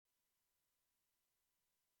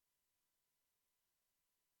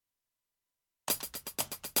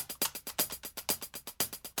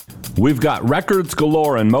We've got records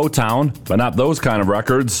galore in Motown, but not those kind of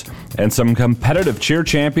records, and some competitive cheer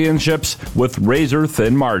championships with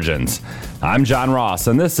razor-thin margins. I'm John Ross,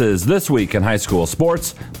 and this is This Week in High School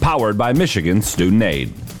Sports, powered by Michigan Student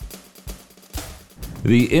Aid.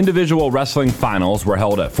 The individual wrestling finals were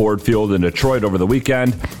held at Ford Field in Detroit over the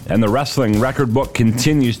weekend, and the wrestling record book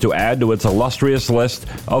continues to add to its illustrious list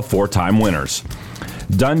of four-time winners.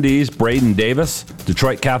 Dundee's Braden Davis,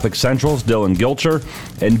 Detroit Catholic Central's Dylan Gilcher,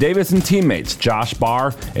 and Davis and teammates Josh Barr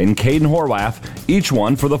and Caden Horwath each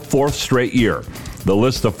won for the fourth straight year. The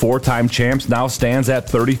list of four-time champs now stands at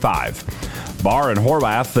 35. Barr and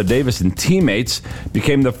Horwath, the Davis and teammates,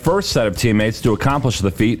 became the first set of teammates to accomplish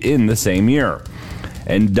the feat in the same year.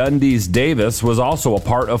 And Dundee's Davis was also a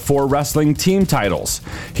part of 4 wrestling team titles.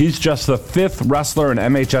 He's just the 5th wrestler in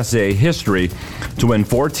MHSAA history to win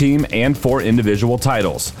 4 team and 4 individual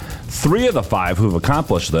titles. 3 of the 5 who've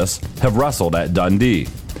accomplished this have wrestled at Dundee.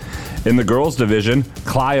 In the girls division,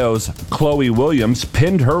 Clio's Chloe Williams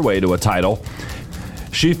pinned her way to a title.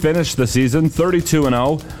 She finished the season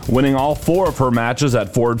 32-0, winning all 4 of her matches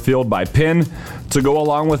at Ford Field by pin, to go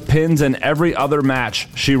along with pins in every other match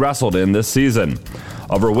she wrestled in this season.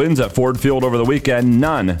 Of her wins at Ford Field over the weekend,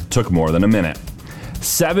 none took more than a minute.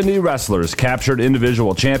 70 wrestlers captured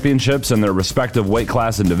individual championships in their respective weight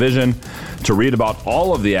class and division. To read about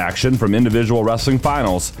all of the action from individual wrestling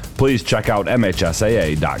finals, please check out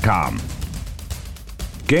MHSAA.com.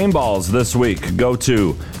 Game balls this week go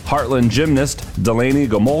to Heartland gymnast Delaney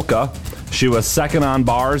Gomolka. She was second on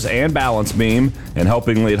bars and balance beam and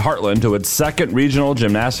helping lead Heartland to its second regional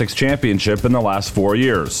gymnastics championship in the last 4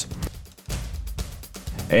 years.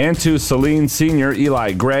 And to Saline senior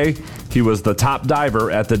Eli Gray, he was the top diver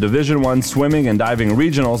at the Division I swimming and diving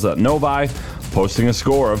regionals at Novi, posting a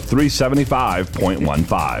score of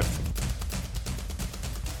 375.15.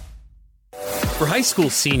 For high school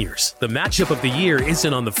seniors, the matchup of the year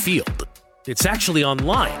isn't on the field. It's actually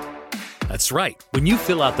online. That's right. When you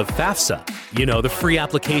fill out the FAFSA, the free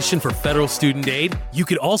application for federal student aid, you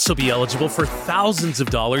could also be eligible for thousands of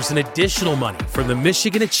dollars in additional money from the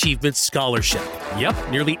Michigan Achievement Scholarship.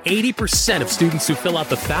 Yep, nearly 80% of students who fill out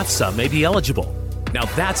the FAFSA may be eligible. Now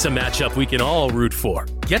that's a matchup we can all root for.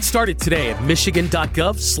 Get started today at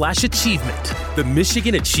michigan.gov/achievement. The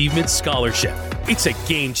Michigan Achievement Scholarship. It's a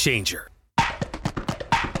game changer.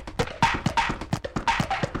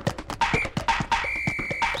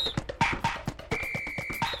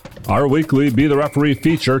 Our weekly Be the Referee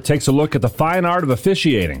feature takes a look at the fine art of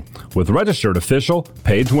officiating with registered official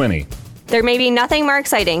Paige Winnie. There may be nothing more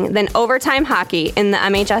exciting than overtime hockey in the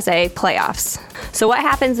MHSAA playoffs. So what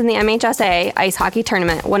happens in the MHSAA ice hockey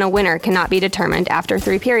tournament when a winner cannot be determined after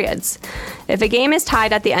 3 periods? If a game is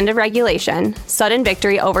tied at the end of regulation, sudden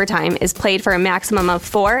victory overtime is played for a maximum of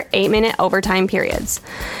 4 8-minute overtime periods.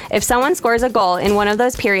 If someone scores a goal in one of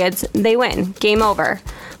those periods, they win. Game over.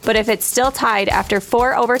 But if it's still tied after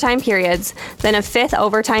 4 overtime periods, then a 5th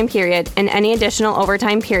overtime period and any additional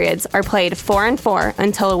overtime periods are played 4 and 4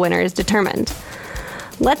 until a winner is determined.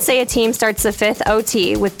 Let's say a team starts the 5th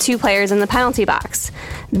OT with 2 players in the penalty box.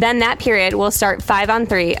 Then that period will start 5 on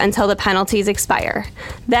 3 until the penalties expire.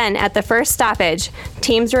 Then at the first stoppage,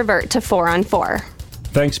 teams revert to 4 on 4.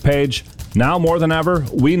 Thanks, Paige. Now more than ever,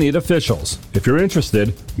 we need officials. If you're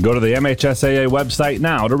interested, go to the MHSAA website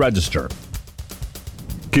now to register.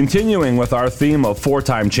 Continuing with our theme of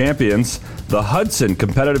 4-time champions, the Hudson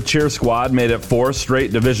competitive cheer squad made it 4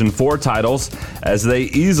 straight Division IV titles as they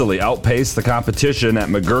easily outpaced the competition at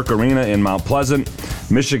McGurk Arena in Mount Pleasant.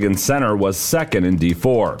 Michigan Center was second in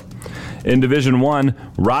D4. In Division I,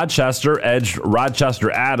 Rochester edged Rochester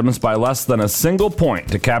Adams by less than a single point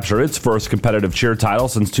to capture its first competitive cheer title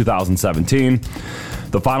since 2017.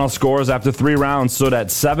 The final scores after 3 rounds stood at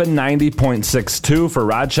 790.62 for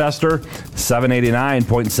Rochester,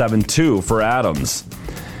 789.72 for Adams.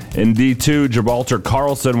 In D2, Gibraltar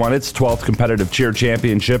Carlson won its 12th competitive cheer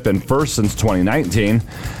championship and first since 2019.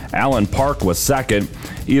 Allen Park was second.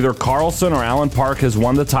 Either Carlson or Allen Park has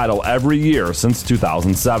won the title every year since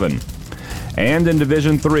 2007. And in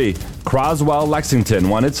Division III, Croswell Lexington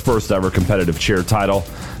won its first ever competitive cheer title.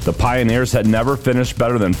 The Pioneers had never finished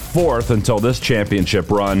better than 4th until this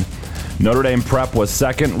championship run. Notre Dame Prep was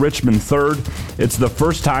second, Richmond third. It's the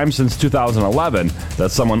first time since 2011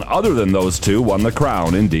 that someone other than those 2 won the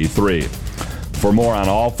crown in D3. For more on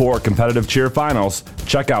all 4 competitive cheer finals,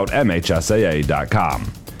 check out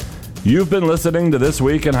MHSAA.com. You've been listening to This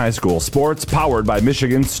Week in High School Sports, powered by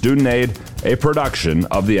Michigan Student Aid, a production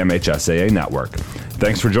of the MHSAA Network.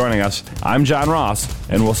 Thanks for joining us. I'm John Ross,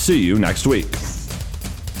 and we'll see you next week.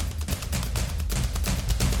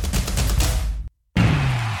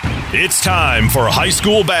 It's time for high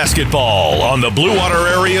school basketball on the Blue Water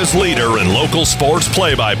Area's leader in local sports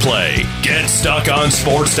play-by-play.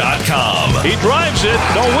 GetStuckOnSports.com. He drives it.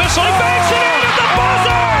 The whistle. He banks it in at the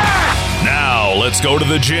buzzer. Now let's go to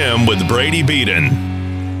the gym with Brady Beaton.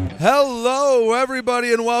 Hello,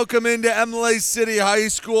 everybody, and welcome into Emily City High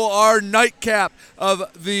School, our nightcap of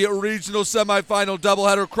the regional semifinal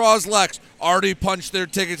doubleheader. Croslex already punched their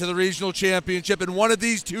ticket to the regional championship, and one of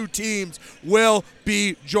these two teams will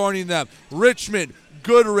be joining them. Richmond,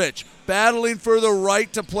 Goodrich, battling for the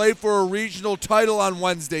right to play for a regional title on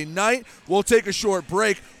Wednesday night. We'll take a short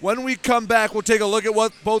break. When we come back, we'll take a look at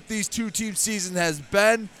what both these two teams' season has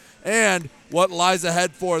been and what lies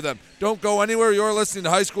ahead for them. Don't go anywhere. You're listening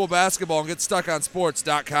to high school basketball and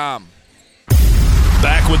GetStuckOnSports.com.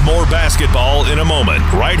 Back with more basketball in a moment,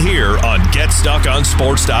 right here on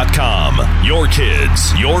GetStuckOnSports.com. Your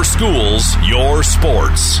kids, your schools, your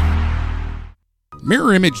sports.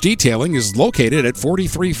 Mirror Image Detailing is located at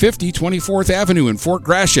 4350 24th Avenue in Fort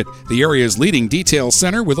Gratiot, the area's leading detail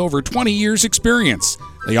center with over 20 years' experience.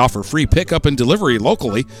 They offer free pickup and delivery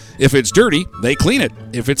locally. If it's dirty, they clean it.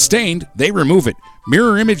 If it's stained, they remove it.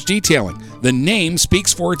 Mirror Image Detailing. The name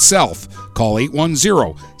speaks for itself. Call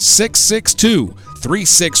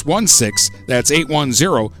 810-662-3616. That's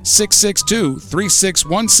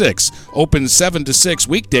 810-662-3616. Open 7 to 6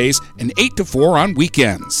 weekdays and 8 to 4 on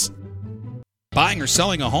weekends. Buying or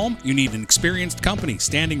selling a home? You need an experienced company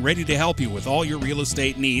standing ready to help you with all your real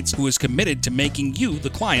estate needs, who is committed to making you the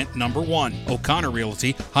client number one. O'Connor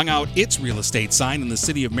Realty hung out its real estate sign in the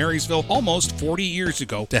city of Marysville almost 40 years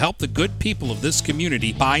ago to help the good people of this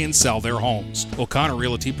community buy and sell their homes. O'Connor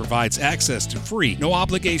Realty provides access to free,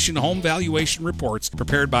 no-obligation home valuation reports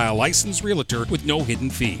prepared by a licensed realtor with no hidden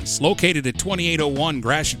fees. Located at 2801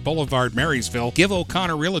 Gratiot Boulevard, Marysville, give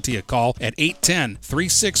O'Connor Realty a call at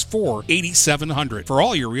 810-364-8700 for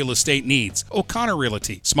all your real estate needs. O'Connor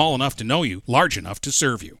Realty, small enough to know you, large enough to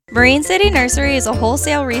serve you. Marine City Nursery is a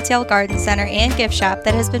wholesale retail garden center and gift shop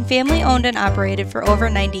that has been family owned and operated for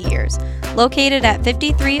over 90 years. Located at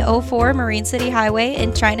 5304 Marine City Highway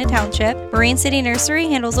in China Township, Marine City Nursery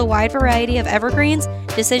handles a wide variety of evergreens,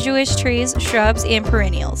 deciduous trees, shrubs, and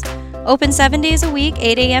perennials. Open 7 days a week,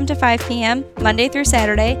 8 a.m. to 5 p.m., Monday through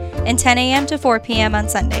Saturday, and 10 a.m. to 4 p.m. on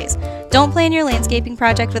Sundays. Don't plan your landscaping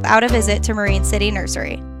project without a visit to Marine City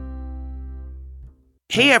Nursery.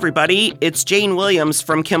 Hey everybody, it's Jane Williams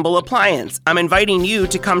from Kimball Appliance. I'm inviting you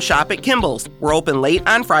to come shop at Kimball's. We're open late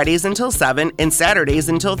on Fridays until 7 and Saturdays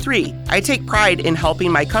until 3. I take pride in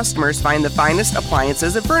helping my customers find the finest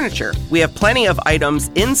appliances and furniture. We have plenty of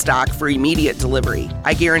items in stock for immediate delivery.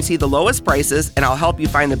 I guarantee the lowest prices, and I'll help you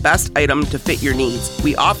find the best item to fit your needs.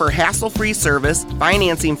 We offer hassle-free service,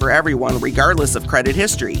 financing for everyone regardless of credit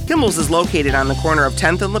history. Kimball's is located on the corner of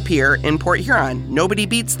 10th and Lapeer in Port Huron. Nobody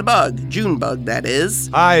beats the bug, Junebug that is.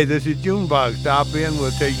 Hi, this is Junebug. Stop in, we'll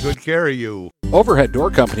take good care of you. Overhead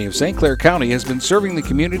Door Company of St. Clair County has been serving the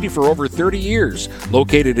community for over 30 years.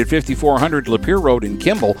 Located at 5400 Lapeer Road in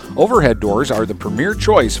Kimball, Overhead Doors are the premier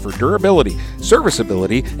choice for durability,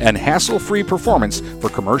 serviceability, and hassle-free performance for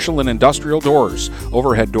commercial and industrial doors.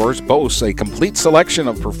 Overhead Doors boasts a complete selection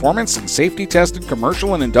of performance and safety-tested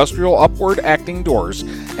commercial and industrial upward-acting doors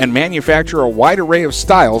and manufacture a wide array of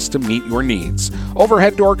styles to meet your needs.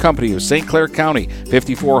 Overhead Door Company of St. Clair County,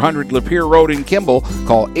 5400 Lapeer Road in Kimball.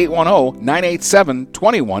 Call 810-987-2185.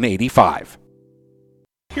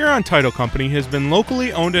 Huron Title Company has been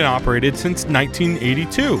locally owned and operated since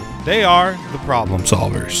 1982. They are the problem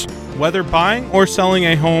solvers. Whether buying or selling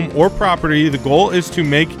a home or property, the goal is to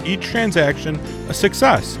make each transaction a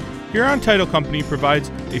success. Huron Title Company provides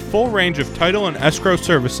a full range of title and escrow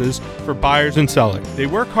services for buyers and sellers. They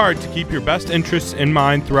work hard to keep your best interests in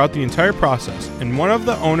mind throughout the entire process, and one of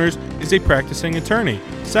the owners is a practicing attorney,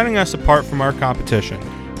 setting us apart from our competition.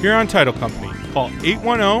 Huron Title Company. Call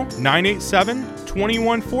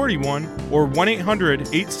 810-987-2141 or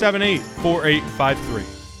 1-800-878-4853.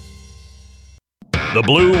 The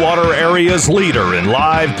Blue Water Area's leader in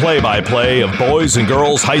live play-by-play of boys and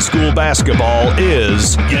girls high school basketball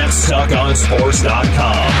is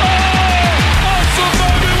GetStuckOnSports.com.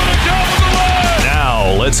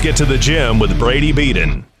 Now, let's get to the gym with Brady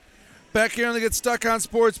Beaton. Back here on the Get Stuck on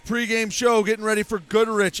Sports pregame show, getting ready for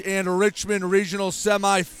Goodrich and Richmond regional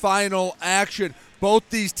semifinal action. Both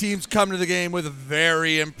these teams come to the game with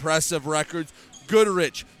very impressive records.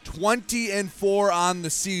 Goodrich, 20-4 on the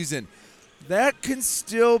season. That can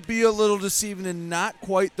still be a little deceiving and not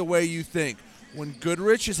quite the way you think. When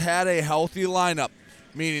Goodrich has had a healthy lineup,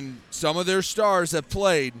 meaning some of their stars have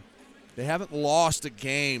played, they haven't lost a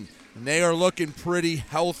game. and they are looking pretty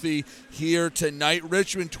healthy here tonight.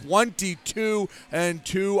 Richmond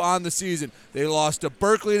 22-2 on the season. They lost to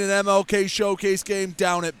Berkeley in an MLK Showcase game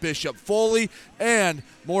down at Bishop Foley, and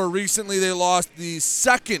more recently they lost the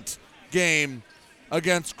second game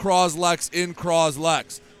against Croslex in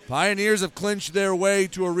Croslex. Pioneers have clinched their way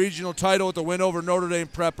to a regional title with the win over Notre Dame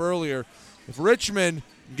Prep earlier. If Richmond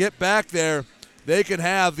get back there, they could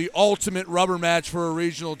have the ultimate rubber match for a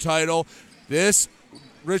regional title. This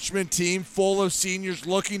Richmond team full of seniors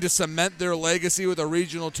looking to cement their legacy with a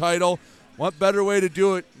regional title. What better way to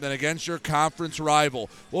do it than against your conference rival?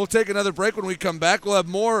 We'll take another break. When we come back, we'll have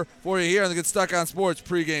more for you here on the Get Stuck on Sports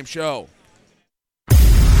pregame show.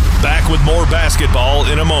 Back with more basketball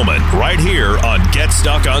in a moment, right here on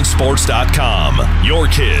GetStuckOnSports.com. Your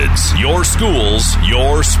kids, your schools,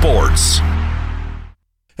 your sports.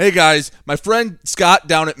 Hey guys, my friend Scott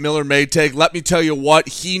down at Miller Maytag, let me tell you what,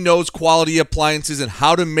 he knows quality appliances and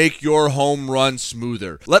how to make your home run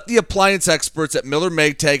smoother. Let the appliance experts at Miller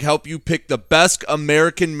Maytag help you pick the best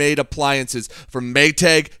American-made appliances from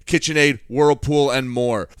Maytag, KitchenAid, Whirlpool, and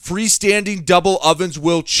more. Freestanding double ovens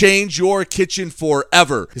will change your kitchen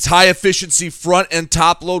forever. His high-efficiency front and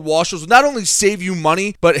top-load washers will not only save you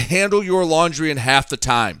money, but handle your laundry in half the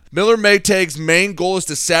time. Miller Maytag's main goal is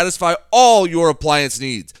to satisfy all your appliance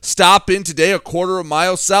needs. Stop in today a quarter of a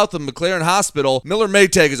mile south of McLaren Hospital. Miller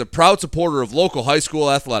Maytag is a proud supporter of local high school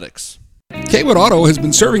athletics. Kaywood Auto has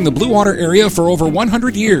been serving the Blue Water area for over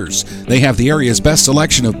 100 years. They have the area's best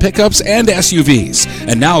selection of pickups and SUVs.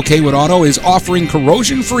 And now Kaywood Auto is offering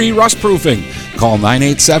corrosion-free rust proofing. Call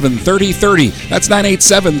 987-3030. That's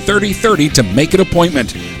 987-3030 to make an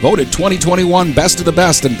appointment. Voted 2021 Best of the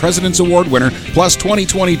Best and President's Award winner, plus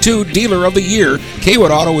 2022 Dealer of the Year.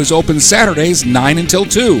 Kaywood Auto is open Saturdays 9 until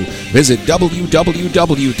 2. Visit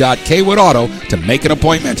www.kaywoodauto to make an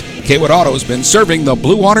appointment. Kaywood Auto has been serving the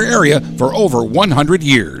Blue Water area for over 100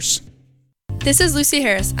 years. This is Lucy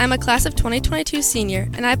Harris. I'm a class of 2022 senior,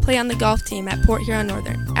 and I play on the golf team at Port Huron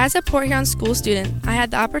Northern. As a Port Huron school student, I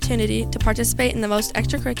had the opportunity to participate in the most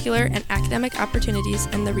extracurricular and academic opportunities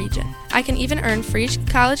in the region. I can even earn free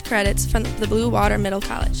college credits from the Blue Water Middle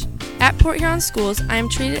College. At Port Huron schools, I am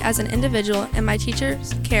treated as an individual, and my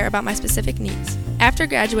teachers care about my specific needs. After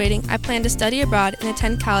graduating, I plan to study abroad and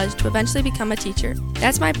attend college to eventually become a teacher.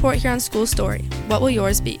 That's my Port Huron school story. What will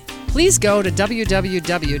yours be? Please go to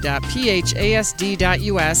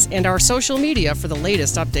www.phasd.us and our social media for the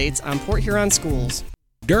latest updates on Port Huron schools.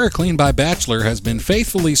 DuraClean by Bachelor has been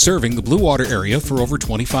faithfully serving the Blue Water area for over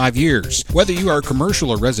 25 years. Whether you are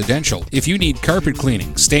commercial or residential, if you need carpet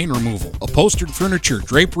cleaning, stain removal, upholstered furniture,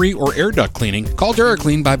 drapery, or air duct cleaning, call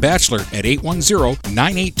DuraClean by Bachelor at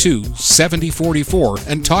 810-982-7044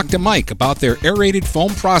 and talk to Mike about their aerated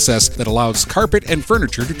foam process that allows carpet and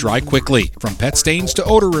furniture to dry quickly. From pet stains to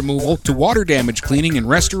odor removal to water damage cleaning and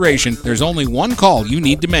restoration, there's only one call you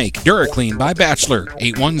need to make. DuraClean by Bachelor,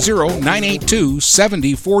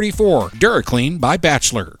 810-982-7044. DuraClean by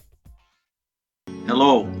Bachelor.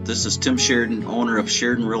 Hello, this is Tim Sheridan, owner of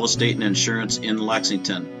Sheridan Real Estate and Insurance in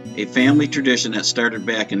Lexington, a family tradition that started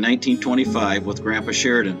back in 1925 with Grandpa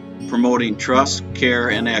Sheridan. Promoting trust,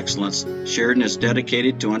 care, and excellence, Sheridan is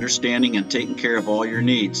dedicated to understanding and taking care of all your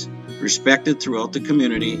needs. Respected throughout the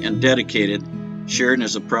community and dedicated, Sheridan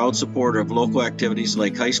is a proud supporter of local activities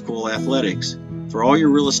like high school athletics. For all your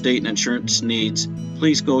real estate and insurance needs,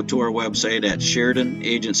 please go to our website at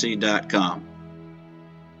SheridanAgency.com.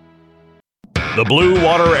 The Blue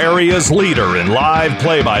Water area's leader in live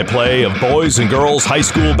play-by-play of boys and girls high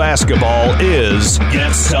school basketball is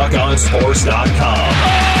GetStuckOnSports.com.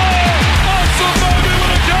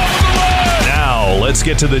 Now, let's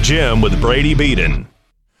get to the gym with Brady Beaton.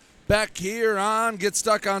 Back here on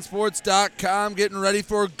GetStuckOnSports.com, getting ready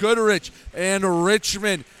for Goodrich and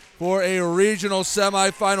Richmond for a regional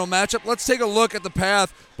semifinal matchup. Let's take a look at the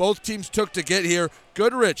path both teams took to get here.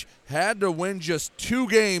 Goodrich had to win just 2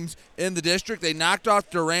 games in the district. They knocked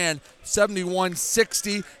off Durand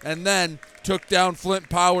 71-60 and then took down Flint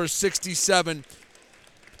Powers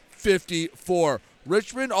 67-54.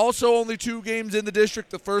 Richmond also only 2 games in the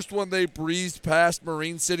district. The first one they breezed past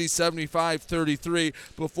Marine City 75-33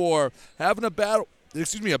 before having a battle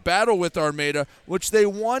with Armada, which they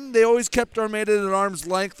won. They always kept Armada at arm's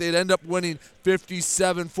length. They'd end up winning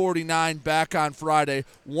 57-49 back on Friday.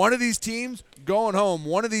 One of these teams going home.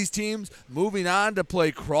 One of these teams moving on to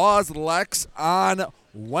play Croslex on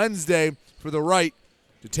Wednesday for the right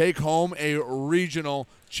to take home a regional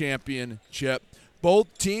championship.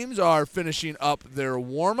 Both teams are finishing up their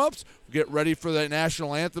warm-ups. Get ready for the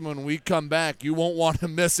national anthem when we come back. You won't want to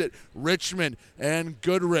miss it. Richmond and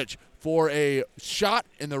Goodrich for a shot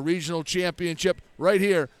in the regional championship right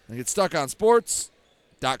here on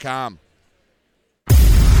GetStuckOnSports.com.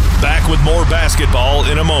 Back with more basketball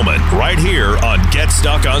in a moment, right here on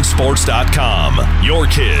GetStuckOnSports.com. Your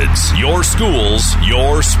kids, your schools,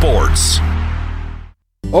 your sports.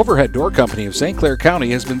 Overhead Door Company of St. Clair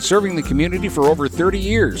County has been serving the community for over 30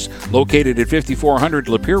 years. Located at 5400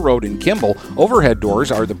 Lapeer Road in Kimball, Overhead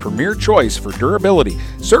Doors are the premier choice for durability,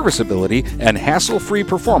 serviceability, and hassle-free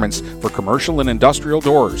performance for commercial and industrial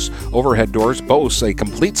doors. Overhead Doors boasts a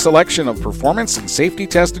complete selection of performance and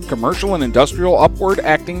safety-tested commercial and industrial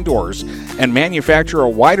upward-acting doors and manufacture a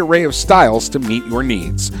wide array of styles to meet your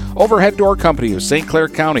needs. Overhead Door Company of St. Clair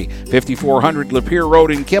County, 5400 Lapeer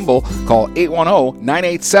Road in Kimball. Call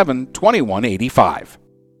 810-987-2185.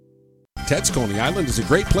 Ted's Coney Island is a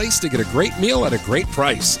great place to get a great meal at a great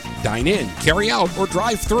price. Dine in, carry out, or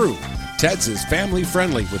drive through. Ted's is family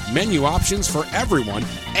friendly with menu options for everyone,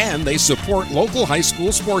 and they support local high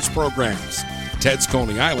school sports programs. Ted's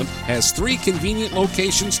Coney Island has 3 convenient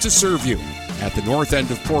locations to serve you. At the north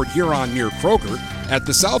end of Port Huron near Kroger, at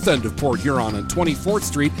the south end of Port Huron on 24th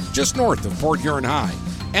Street just north of Port Huron High,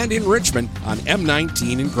 and in Richmond on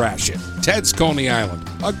M19 in Gratiot. Ted's Coney Island,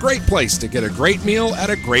 a great place to get a great meal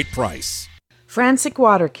at a great price. Frantic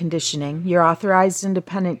Water Conditioning, your authorized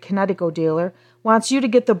independent Connecticut dealer, wants you to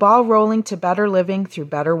get the ball rolling to better living through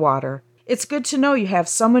better water. It's good to know you have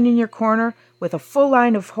someone in your corner with a full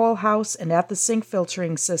line of whole house and at-the-sink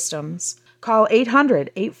filtering systems. Call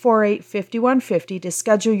 800-848-5150 to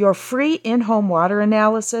schedule your free in-home water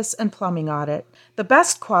analysis and plumbing audit. The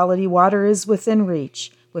best quality water is within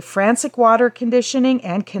reach with Frantic Water Conditioning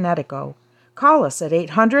and Connecticut. Call us at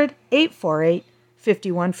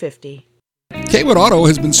 800-848-5150. Kaywood Auto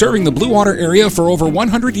has been serving the Blue Water area for over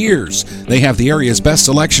 100 years. They have the area's best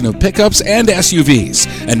selection of pickups and SUVs.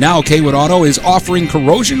 And now Kaywood Auto is offering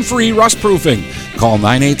corrosion-free rust proofing. Call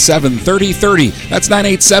 987-3030. That's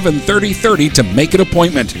 987-3030 to make an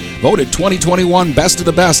appointment. Voted 2021 Best of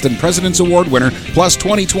the Best and President's Award winner, plus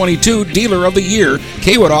 2022 Dealer of the Year.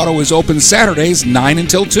 Kaywood Auto is open Saturdays 9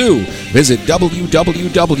 until 2. Visit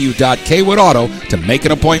www.kaywoodauto to make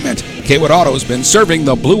an appointment. Kaywood Auto has been serving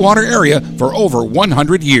the Blue Water area for over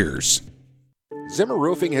 100 years. Zimmer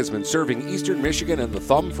Roofing has been serving Eastern Michigan and the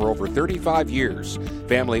Thumb for over 35 years.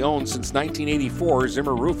 Family owned since 1984,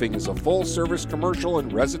 Zimmer Roofing is a full-service commercial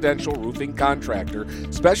and residential roofing contractor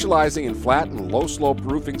specializing in flat and low-slope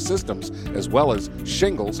roofing systems, as well as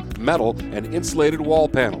shingles, metal, and insulated wall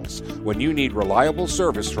panels. When you need reliable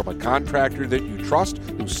service from a contractor that you trust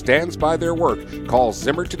who stands by their work, call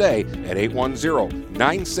Zimmer today at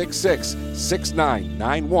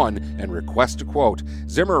 810-966-6991 and request a quote.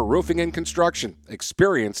 Zimmer Roofing and Construction.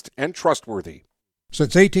 Experienced and trustworthy.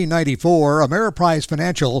 Since 1894, Ameriprise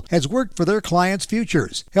Financial has worked for their clients'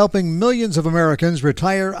 futures, helping millions of Americans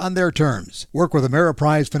retire on their terms. Work with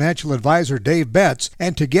Ameriprise Financial Advisor Dave Betts,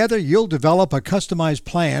 and together you'll develop a customized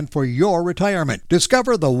plan for your retirement.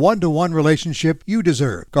 Discover the one-to-one relationship you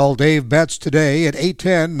deserve. Call Dave Betts today at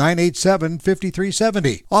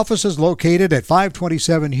 810-987-5370. Office is located at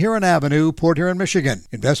 527 Huron Avenue, Port Huron, Michigan.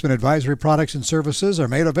 Investment advisory products and services are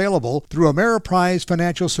made available through Ameriprise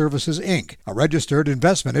Financial Services, Inc., a registered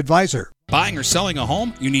investment advisor. Buying or selling a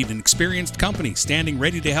home? You need an experienced company standing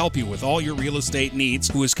ready to help you with all your real estate needs,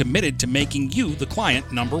 who is committed to making you the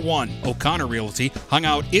client number one. O'Connor Realty hung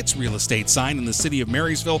out its real estate sign in the city of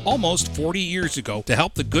Marysville almost 40 years ago to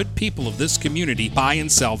help the good people of this community buy and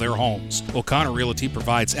sell their homes. O'Connor Realty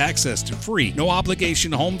provides access to free,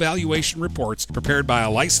 no-obligation home valuation reports prepared by a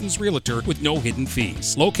licensed realtor with no hidden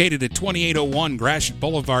fees. Located at 2801 Gratiot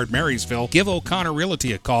Boulevard, Marysville, give O'Connor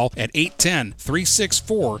Realty a call at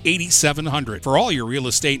 810-364-8700 for all your real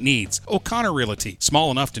estate needs. O'Connor Realty,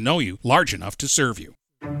 small enough to know you, large enough to serve you.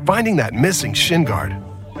 Finding that missing shin guard,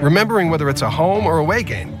 remembering whether it's a home or away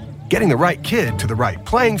game, getting the right kid to the right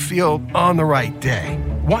playing field on the right day.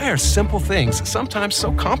 Why are simple things sometimes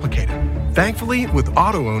so complicated? Thankfully, with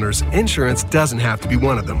auto owners, insurance doesn't have to be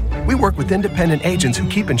one of them. We work with independent agents who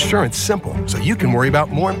keep insurance simple so you can worry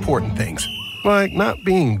about more important things, like not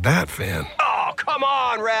being that fan. Oh, come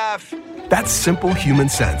on, ref! That's simple human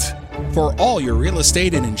sense. For all your real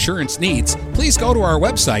estate and insurance needs, please go to our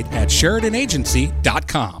website at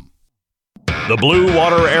SheridanAgency.com. The Blue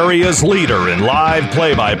Water area's leader in live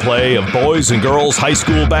play-by-play of boys and girls high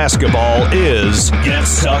school basketball is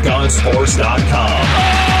GetStuckOnSports.com.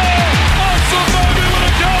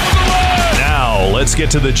 Now, let's get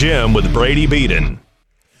to the gym with Brady Beaton.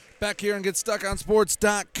 Back here and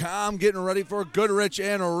GetStuckOnSports.com, getting ready for Goodrich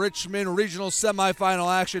and Richmond regional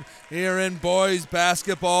semifinal action here in boys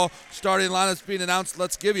basketball. Starting lineups being announced.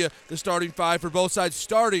 Let's give you the starting five for both sides,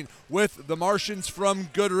 starting with the Martians from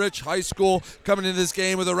Goodrich High School, coming into this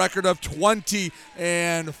game with a record of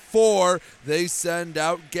 20-4. They send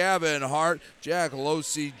out Gavin Hart, Jack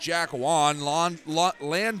Losey, Jack Wan,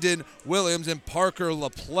 Landon Williams, and Parker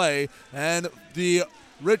LaPlay. And the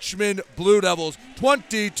Richmond Blue Devils,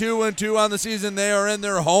 22-2 on the season. They are in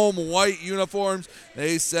their home white uniforms.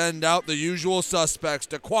 They send out the usual suspects: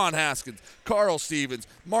 Daquan Haskins, Carl Stevens,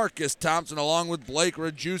 Marcus Thompson, along with Blake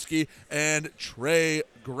Rajewski and Trey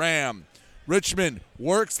Graham. Richmond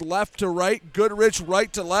works left to right, Goodrich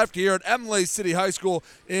right to left here at Emily City High School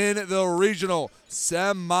in the regional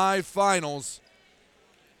semifinals.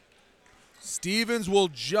 Stevens will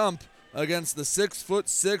jump against the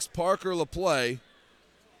 6'6" Parker LaPlay.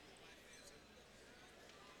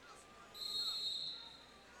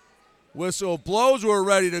 Whistle blows, we're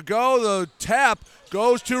ready to go. The tap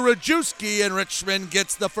goes to Rajewski, and Richmond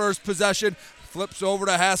gets the first possession. Flips over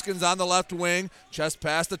to Haskins on the left wing. Chest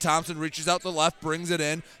pass to Thompson, reaches out the left, brings it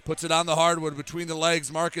in, puts it on the hardwood between the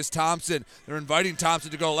legs. Marcus Thompson. They're inviting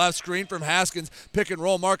Thompson to go left, screen from Haskins. Pick and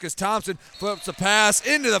roll, Marcus Thompson flips a pass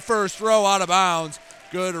into the first row, out of bounds.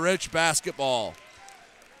 Goodrich basketball.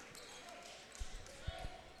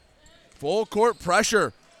 Full court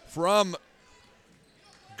pressure from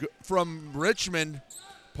Richmond.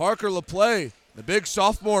 Parker LaPlay, the big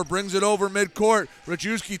sophomore, brings it over midcourt.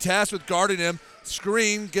 Rajewski tasked with guarding him.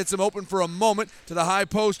 Screen gets him open for a moment to the high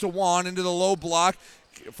post to Wan, into the low block.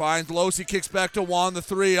 Finds Losey, kicks back to Wan. The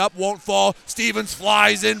three up, won't fall. Stevens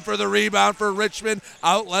flies in for the rebound for Richmond.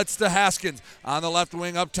 Outlets to Haskins. On the left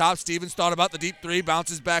wing up top, Stevens thought about the deep three.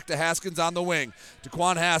 Bounces back to Haskins on the wing.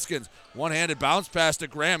 Daquan Haskins, one-handed bounce pass to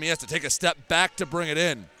Graham. He has to take a step back to bring it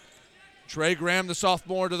in. Trey Graham, the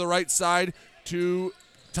sophomore, to the right side to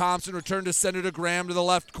Thompson. Return to center to Graham to the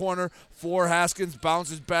left corner for Haskins.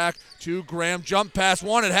 Bounces back to Graham. Jump pass,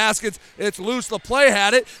 wanted Haskins. It's loose. LaPlay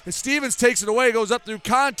had it. And Stevens takes it away. Goes up through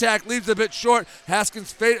contact. Leaves a bit short.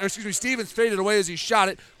 Stevens faded away as he shot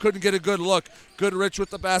it. Couldn't get a good look. Goodrich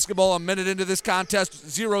with the basketball a minute into this contest.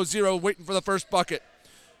 0-0, waiting for the first bucket.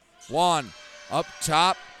 Wan up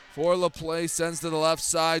top for LaPlay. Sends to the left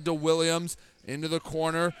side to Williams. Into the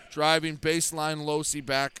corner, driving baseline. Losey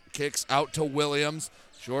back, kicks out to Williams.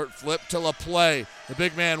 Short flip to LaPlay. The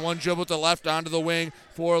big man, one dribble to left onto the wing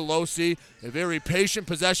for Losey. A very patient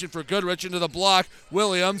possession for Goodrich into the block.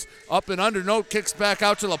 Williams up and under, no, kicks back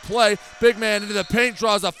out to LaPlay. Big man into the paint,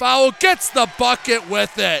 draws a foul, gets the bucket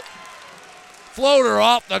with it. Floater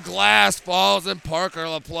off the glass, falls, and Parker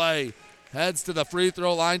LaPlay heads to the free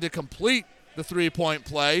throw line to complete the three-point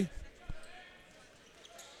play.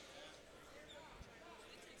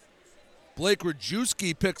 Blake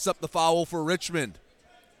Rajewski picks up the foul for Richmond.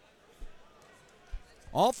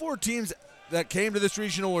 All four teams that came to this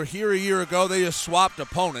regional were here a year ago. They just swapped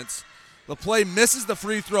opponents. LaPlay misses the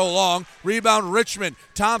free throw long. Rebound Richmond.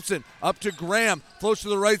 Thompson up to Graham. Floats to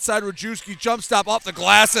the right side. Rajewski jump stop off the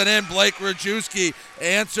glass and in. Blake Rajewski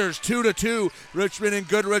answers 2-2. Richmond and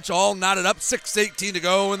Goodrich all knotted up. 6:18 to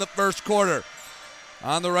go in the first quarter.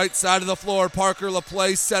 On the right side of the floor, Parker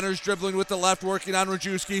LaPlay centers, dribbling with the left, working on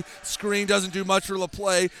Rajewski. Screen doesn't do much for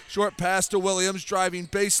LaPlay. Short pass to Williams, driving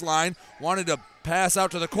baseline. Wanted to pass out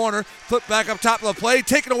to the corner. Flip back up top of LaPlay,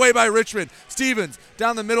 taken away by Richmond. Stevens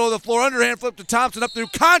down the middle of the floor, underhand flip to Thompson, up through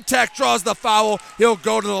contact, draws the foul. He'll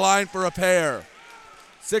go to the line for a pair.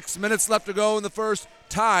 6 minutes left to go in the first,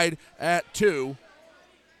 tied at 2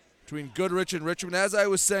 between Goodrich and Richmond. As I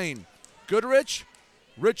was saying, Goodrich,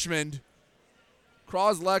 Richmond,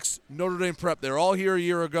 Croslex, Notre Dame Prep. They're all here a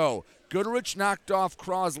year ago. Goodrich knocked off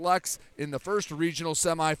Croslex in the first regional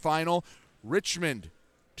semifinal. Richmond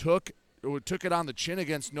took it on the chin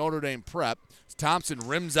against Notre Dame Prep. Thompson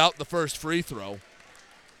rims out the first free throw.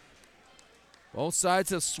 Both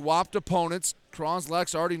sides have swapped opponents.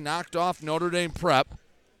 Croslex already knocked off Notre Dame Prep.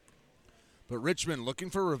 But Richmond looking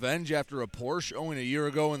for revenge after a poor showing a year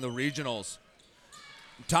ago in the regionals.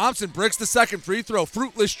 Thompson breaks the second free throw.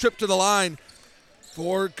 Fruitless trip to the line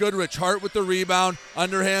for Goodrich. Hart with the rebound.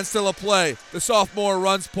 Underhand still a play. The sophomore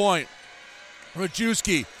runs point.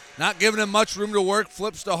 Rajewski not giving him much room to work.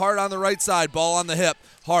 Flips to Hart on the right side. Ball on the hip.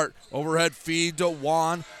 Hart overhead feed to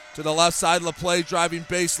Wan. To the left side, LaPlay driving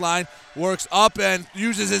baseline. Works up and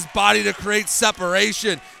uses his body to create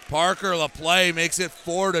separation. Parker LaPlay makes it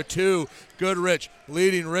 4-2. Goodrich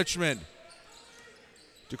leading Richmond.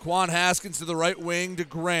 DeQuan Haskins to the right wing to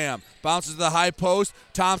Graham. Bounces to the high post.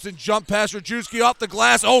 Thompson jump pass. Rajewski off the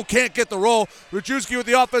glass. Oh, can't get the roll. Rajewski with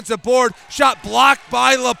the offensive board. Shot blocked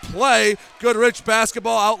by LaPlay. Goodrich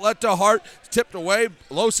basketball outlet to Hart. Tipped away.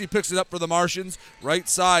 Losi picks it up for the Martians. Right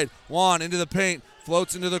side. Juan into the paint.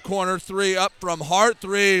 Floats into the corner. 3 up from Hart.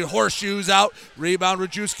 3 horseshoes out. Rebound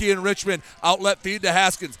Rajewski and Richmond. Outlet feed to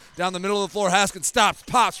Haskins. Down the middle of the floor. Haskins stops.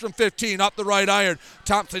 Pops from 15. Up the right iron.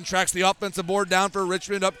 Thompson tracks the offensive board down for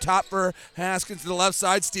Richmond. Up top for Haskins to the left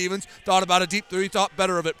side. Stevens thought about a deep 3. Thought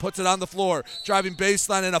better of it. Puts it on the floor. Driving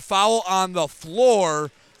baseline and a foul on the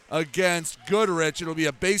floor against Goodrich. It'll be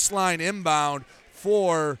a baseline inbound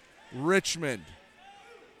for Richmond.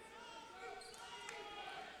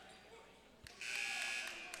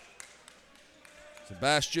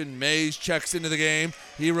 Sebastian Mays checks into the game.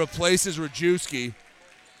 He replaces Rajewski.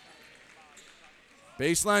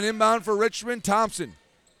 Baseline inbound for Richmond. Thompson.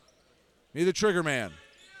 Be the trigger man.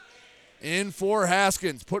 In for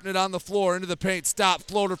Haskins. Putting it on the floor into the paint. Stop.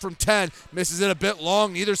 Floater from 10. Misses it a bit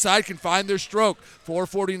long. Neither side can find their stroke.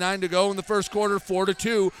 4:49 to go in the first quarter.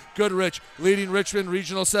 4-2. Goodrich leading Richmond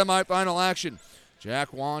regional semifinal action.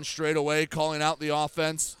 Jack Wan straight away calling out the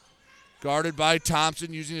offense. Guarded by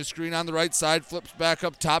Thompson, using a screen on the right side, flips back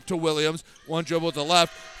up top to Williams. One dribble at the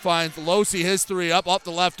left, finds Losi, his 3 up, off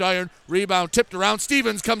the left iron. Rebound tipped around.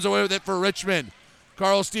 Stevens comes away with it for Richmond.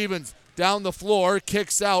 Carl Stevens down the floor,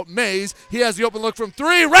 kicks out Mays. He has the open look from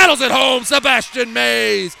 3, rattles it home. Sebastian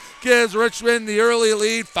Mays gives Richmond the early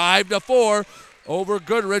lead, 5-4 over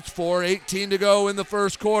Goodrich. 4:18 to go in the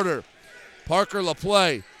first quarter. Parker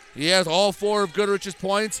LaPlay, he has all 4 of Goodrich's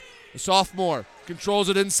points. The sophomore controls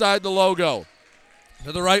it inside the logo.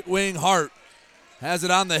 To the right wing, Hart has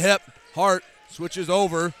it on the hip. Hart switches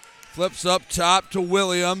over, flips up top to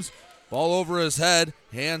Williams. Ball over his head,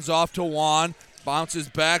 hands off to Juan. Bounces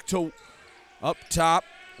back to up top,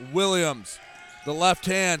 Williams. The left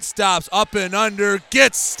hand stops, up and under,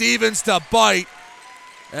 gets Stevens to bite.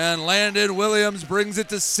 And landed. Williams brings it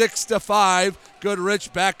to 6-5.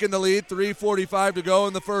 Goodrich back in the lead, 3:45 to go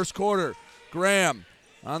in the first quarter. Graham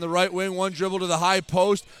on the right wing, one dribble to the high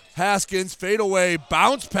post. Haskins, fadeaway,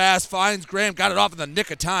 bounce pass, finds Graham, got it off in the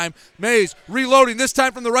nick of time. Mays reloading, this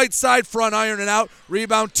time from the right side, front iron and out.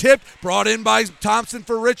 Rebound tipped, brought in by Thompson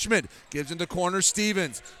for Richmond. Gives into corner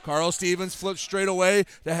Stevens. Carl Stevens flips straight away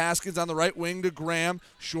to Haskins on the right wing to Graham.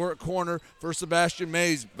 Short corner for Sebastian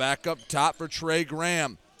Mays. Back up top for Trey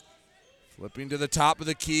Graham. Flipping to the top of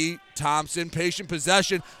the key, Thompson, patient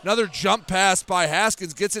possession. Another jump pass by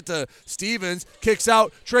Haskins, gets it to Stevens, kicks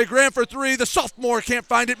out. Trey Graham for 3, the sophomore can't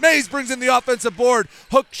find it. Mays brings in the offensive board.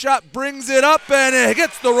 Hook shot brings it up, and it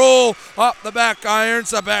gets the roll up the back iron.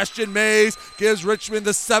 Sebastian Mays gives Richmond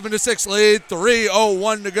the 7-6 lead.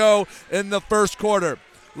 3:01 to go in the first quarter.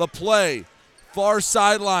 LaPlay, far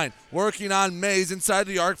sideline, working on Mays inside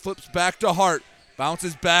the arc, flips back to Hart.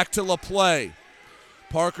 Bounces back to LaPlay.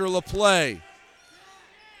 Parker LaPlay,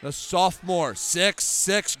 the sophomore,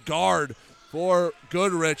 6'6" guard for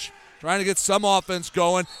Goodrich, trying to get some offense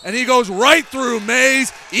going, and he goes right through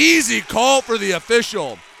Mays. Easy call for the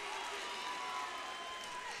official.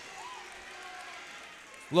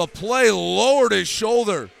 LaPlay lowered his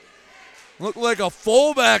shoulder. Looked like a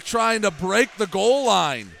fullback trying to break the goal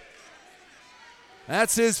line.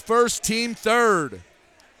 That's his first, team third.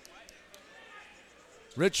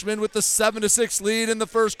 Richmond with the 7-6 lead in the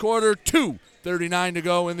first quarter. 2:39 to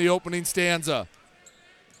go in the opening stanza.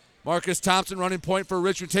 Marcus Thompson running point for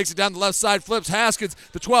Richmond. Takes it down the left side, flips Haskins.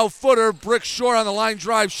 The 12-footer, brick short on the line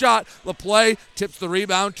drive shot. LaPlay tips the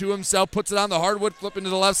rebound to himself, puts it on the hardwood, flipping to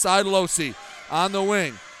the left side. Losi on the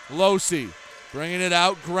wing. Losi bringing it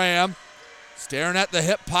out. Graham staring at the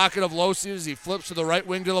hip pocket of Losi as he flips to the right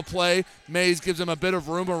wing to LaPlay. Mays gives him a bit of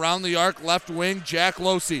room around the arc. Left wing, Jack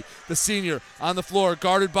Losi, the senior, on the floor,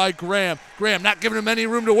 guarded by Graham. Graham not giving him any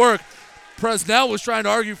room to work. Presnell was trying to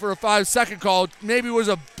argue for a 5-second call. Maybe was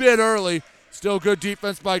a bit early. Still good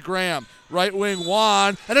defense by Graham. Right wing,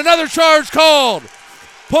 Juan, and another charge called.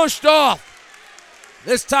 Pushed off.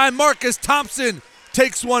 This time Marcus Thompson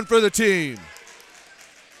takes one for the team.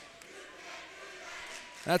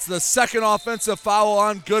 That's the second offensive foul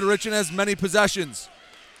on Goodrich in as many possessions.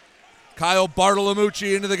 Kyle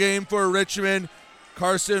Bartolomucci into the game for Richmond.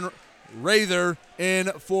 Carson Rather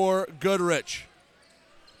in for Goodrich.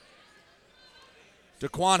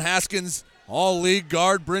 DeQuan Haskins All-league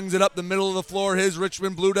guard brings it up the middle of the floor. His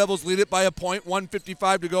Richmond Blue Devils lead it by a point.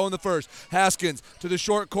 1:55 to go in the first. Haskins to the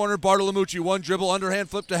short corner. Bartolomucci, one dribble, underhand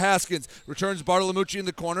flip to Haskins. Returns Bartolomucci in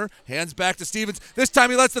the corner. Hands back to Stevens. This time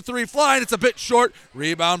he lets the three fly, and it's a bit short.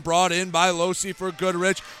 Rebound brought in by Losi for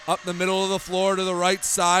Goodrich. Up the middle of the floor to the right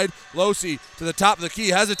side. Losi to the top of the key,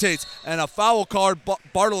 hesitates, and a foul card.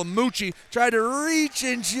 Bartolomucci tried to reach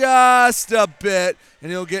in just a bit,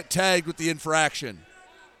 and he'll get tagged with the infraction.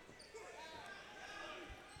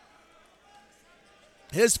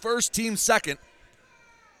 His first, team second.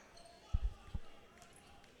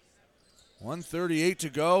 1:38 to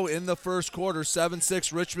go in the first quarter.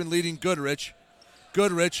 7-6 Richmond leading Goodrich.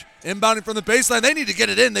 Goodrich inbounding from the baseline. They need to get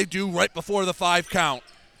it in. They do right before the 5 count.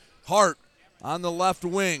 Hart on the left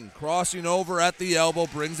wing, crossing over at the elbow,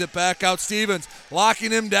 brings it back out. Stevens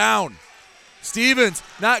locking him down. Stevens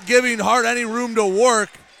not giving Hart any room to work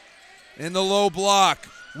in the low block.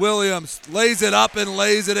 Williams lays it up and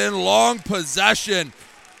lays it in. Long possession.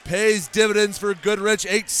 Pays dividends for Goodrich.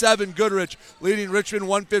 8-7 Goodrich leading Richmond.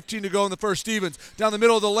 1:15 to go in the first. Stevens down the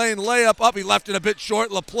middle of the lane. Layup up. He left it a bit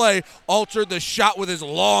short. LaPlay altered the shot with his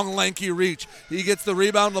long, lanky reach. He gets the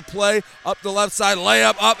rebound. LaPlay up the left side.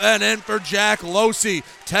 Layup up and in for Jack Losi.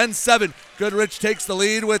 10-7. Goodrich takes the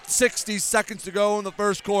lead with 60 seconds to go in the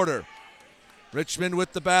first quarter. Richmond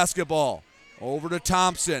with the basketball. Over to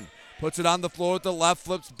Thompson. Puts it on the floor with the left,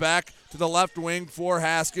 flips back to the left wing for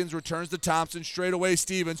Haskins, returns to Thompson, straight away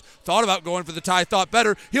Stevens. Thought about going for the tie, thought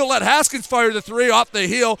better. He'll let Haskins fire the three off the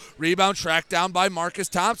heel. Rebound tracked down by Marcus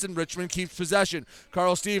Thompson. Richmond keeps possession.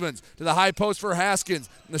 Carl Stevens to the high post for Haskins.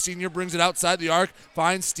 The senior brings it outside the arc,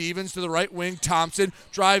 finds Stevens to the right wing. Thompson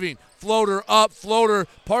driving. Floater up, floater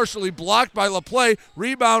partially blocked by LaPlay.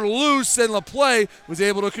 Rebound loose, and LaPlay was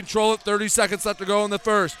able to control it. 30 seconds left to go in the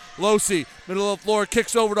first. Losi, middle of the floor,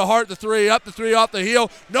 kicks over to Hart. The three up, the three off the heel.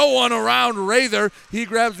 No one around Rather. He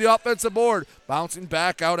grabs the offensive board. Bouncing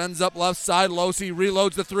back out, ends up left side. Losi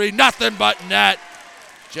reloads the three. Nothing but net.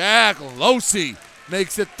 Jack Losi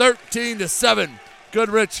makes it 13-7.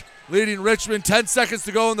 Goodrich leading Richmond. 10 seconds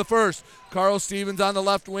to go in the first. Carl Stevens on the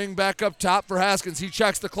left wing, back up top for Haskins. He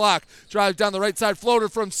checks the clock, drives down the right side, floater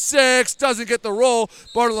from 6, doesn't get the roll.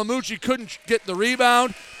 Bartolomucci couldn't get the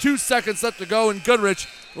rebound. 2 seconds left to go, and Goodrich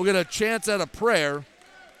will get a chance at a prayer.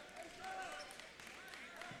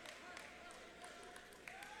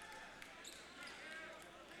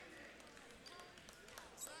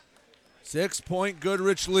 Six-point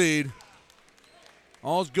Goodrich lead.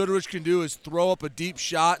 All Goodrich can do is throw up a deep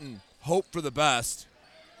shot and hope for the best.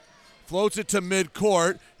 Floats it to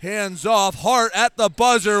midcourt, hands off. Hart at the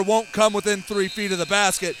buzzer, won't come within 3 feet of the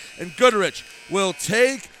basket, and Goodrich will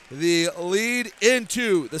take the lead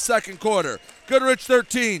into the second quarter. Goodrich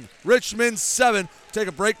 13, Richmond 7. Take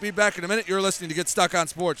a break, be back in a minute. You're listening to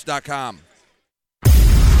GetStuckOnSports.com.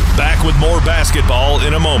 Back with more basketball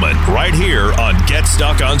in a moment, right here on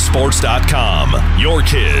GetStuckOnSports.com. Your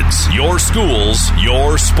kids, your schools,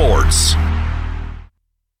 your sports.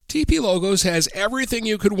 TP Logos has everything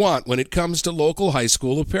you could want when it comes to local high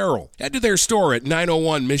school apparel. Head to their store at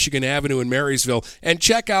 901 Michigan Avenue in Marysville and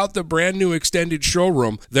check out the brand new extended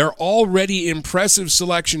showroom. Their already impressive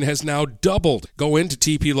selection has now doubled. Go into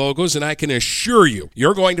TP Logos and I can assure you,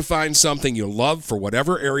 you're going to find something you love for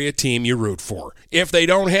whatever area team you root for. If they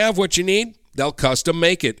don't have what you need, they'll custom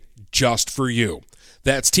make it just for you.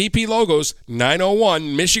 That's TP Logos,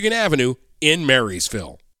 901 Michigan Avenue in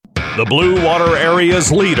Marysville. The Blue Water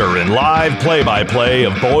Area's leader in live play-by-play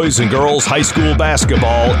of boys and girls high school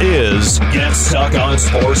basketball is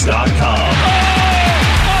GetStuckOnSports.com.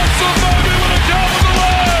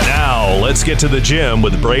 Now, let's get to the gym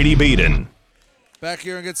with Brady Beaton. Back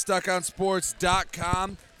here and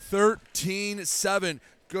GetStuckOnSports.com. 13-7.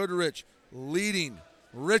 Goodrich leading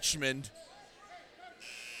Richmond.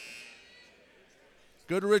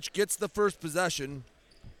 Goodrich gets the first possession.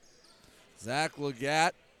 Zach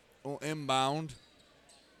Legatt will inbound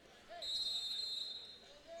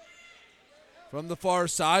from the far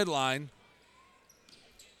sideline.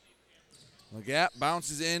 Legatt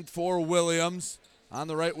bounces in for Williams on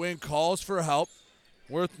the right wing, calls for help.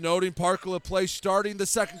 Worth noting, Parker LaPlay starting the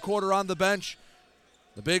second quarter on the bench.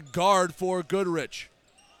 The big guard for Goodrich.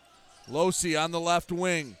 Losi on the left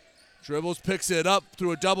wing. Dribbles, picks it up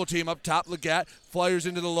through a double team up top. Legatt flyers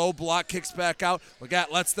into the low block, kicks back out.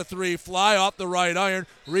 Legatt lets the three fly off the right iron.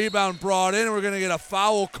 Rebound brought in, and we're going to get a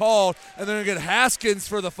foul called, and they're going to get Haskins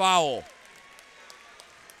for the foul.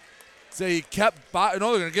 So he kept, they're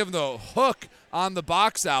going to give him the hook on the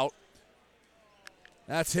box out.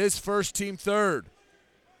 That's his first, team third.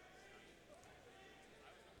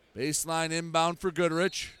 Baseline inbound for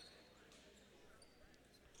Goodrich.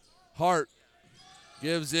 Hart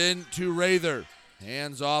Gives in to Rather.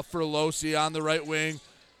 Hands off for Losi on the right wing.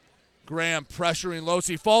 Graham pressuring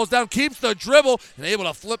Losi. Falls down, keeps the dribble, and able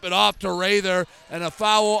to flip it off to Rather. And a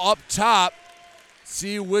foul up top.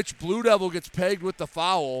 See which Blue Devil gets pegged with the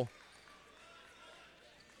foul.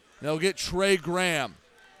 They'll get Trey Graham.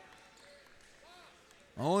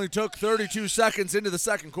 Only took 32 seconds into the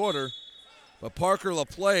second quarter. But Parker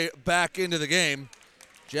LaPlay back into the game.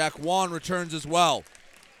 Jack Wan returns as well.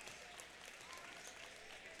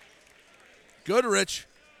 Goodrich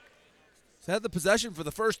has had the possession for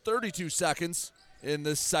the first 32 seconds in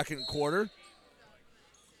this second quarter.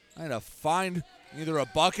 Trying to find either a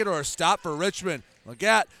bucket or a stop for Richmond.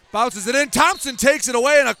 Legat bounces it in. Thompson takes it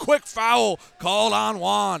away, and a quick foul called on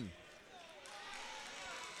Wan.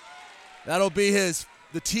 That'll be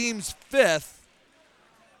the team's fifth.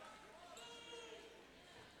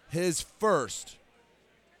 His first.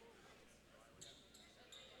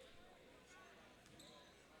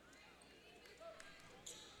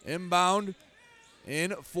 Inbound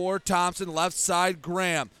in for Thompson. Left side,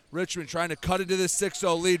 Graham. Richmond trying to cut into this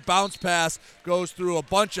 6-0 lead. Bounce pass goes through a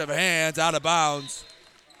bunch of hands, out of bounds.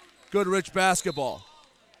 Goodrich basketball.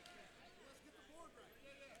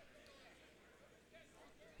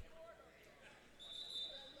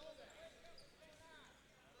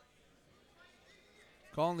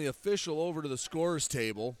 Calling the official over to the scorer's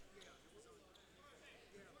table.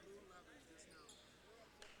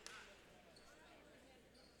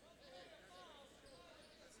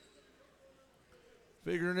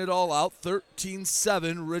 Figuring it all out,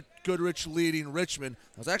 13-7, Goodrich leading Richmond.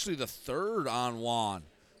 That was actually the third on Wan.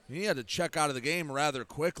 He had to check out of the game rather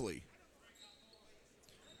quickly.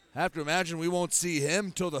 Have to imagine we won't see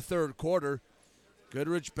him till the third quarter.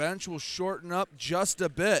 Goodrich bench will shorten up just a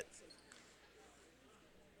bit.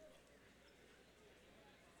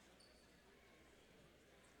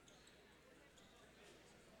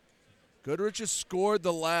 Goodrich has scored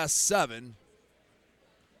the last 7.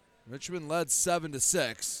 Richmond led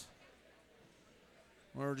 7-6.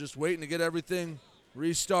 We're just waiting to get everything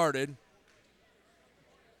restarted.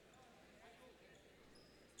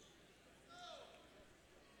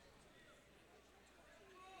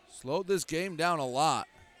 Slowed this game down a lot.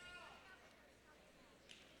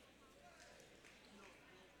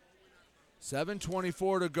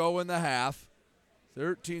 $7:24 to go in the half.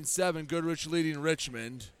 13-7, Goodrich leading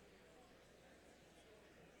Richmond.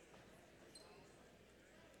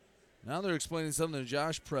 Now they're explaining something to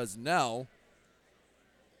Josh Presnell.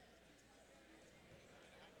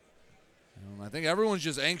 I think everyone's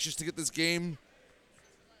just anxious to get this game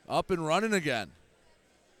up and running again.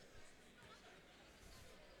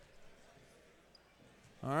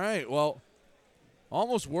 All right, well,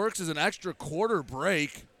 almost works as an extra quarter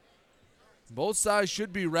break. Both sides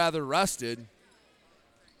should be rather rested.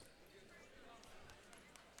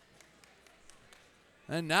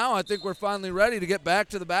 And now I think we're finally ready to get back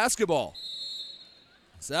to the basketball.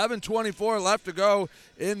 7:24 left to go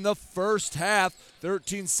in the first half.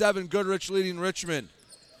 13-7, Goodrich leading Richmond.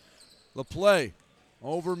 LaPlay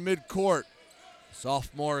over midcourt.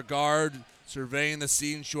 Sophomore guard surveying the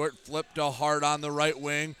scene. Short flip to Hart on the right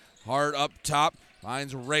wing. Hart up top.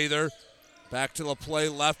 Finds Rather. Back to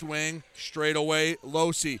LaPlay, left wing. Straight away,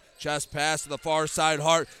 Losi. Chest pass to the far side,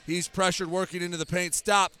 Hart. He's pressured, working into the paint.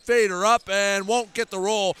 Stop, fader up, and won't get the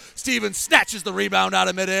roll. Stevens snatches the rebound out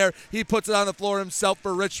of midair. He puts it on the floor himself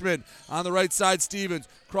for Richmond. On the right side, Stevens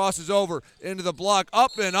crosses over into the block,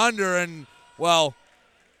 up and under, and, well,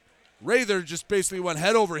 Rather just basically went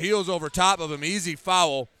head over heels over top of him. Easy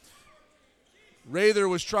foul. Rather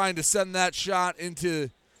was trying to send that shot into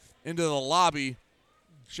the lobby.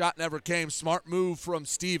 Shot never came. Smart move from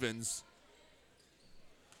Stevens.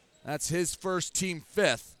 That's his first, team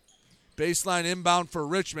fifth. Baseline inbound for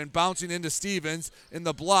Richmond. Bouncing into Stevens in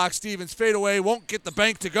the block. Stevens fadeaway. Won't get the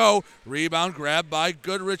bank to go. Rebound grabbed by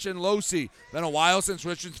Goodrich and Losi. Been a while since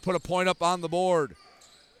Richmond's put a point up on the board.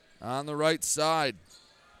 On the right side.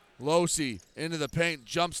 Losi into the paint.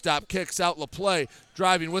 Jump stop. Kicks out LaPlay.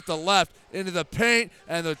 Driving with the left into the paint.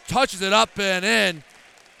 And touches it up and in.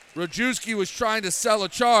 Rajewski was trying to sell a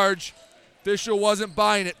charge. Official wasn't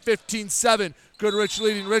buying it. 15-7. Goodrich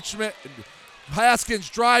leading Richmond. Haskins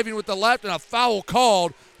driving with the left and a foul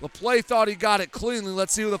called. LaPlay thought he got it cleanly.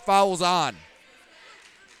 Let's see who the foul's on.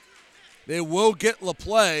 They will get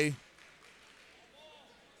LaPlay.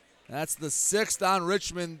 That's the 6th on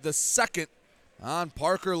Richmond, the 2nd on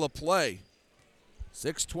Parker LaPlay.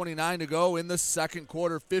 6:29 to go in the second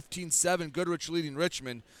quarter. 15-7, Goodrich leading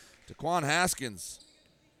Richmond. Daquan Haskins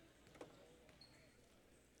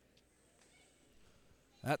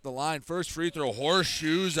at the line. First free throw,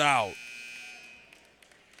 horseshoes out.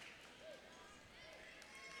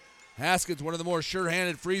 Haskins, one of the more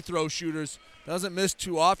sure-handed free throw shooters, doesn't miss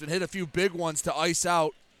too often, hit a few big ones to ice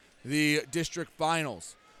out the district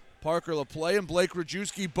finals. Parker LaPlay and Blake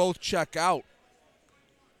Rajewski both check out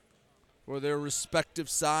for their respective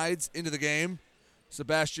sides into the game.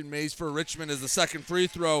 Sebastian Mays for Richmond is the second free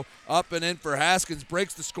throw up and in for Haskins.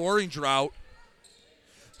 Breaks the scoring drought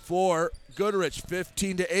for Goodrich.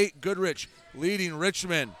 15-8, Goodrich leading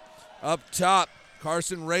Richmond. Up top,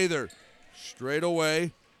 Carson Rather straight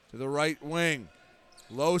away to the right wing.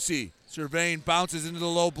 Losi surveying, bounces into the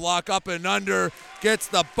low block, up and under, gets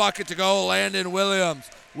the bucket to go. Landon Williams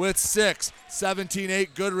with 6. 17-8,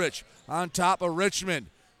 Goodrich on top of Richmond.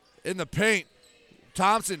 In the paint,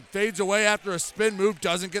 Thompson fades away after a spin move,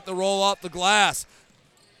 doesn't get the roll off the glass.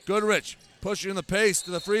 Goodrich pushing the pace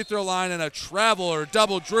to the free throw line, and a travel or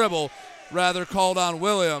double dribble rather called on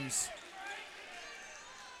Williams.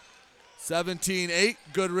 17-8,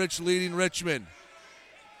 Goodrich leading Richmond.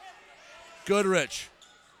 Goodrich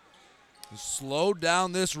slowed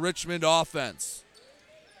down this Richmond offense.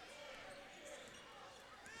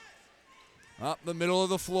 Up the middle of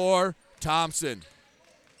the floor, Thompson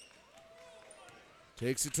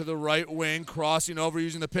takes it to the right wing, crossing over,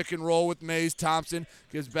 using the pick and roll with Mays. Thompson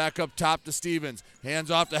gives back up top to Stevens. Hands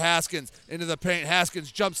off to Haskins, into the paint.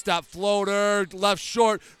 Haskins jump stop floater, left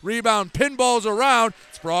short, rebound, pinballs around.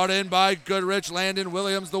 It's brought in by Goodrich. Landon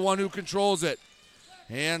Williams, the one who controls it.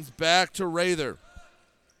 Hands back to Rather.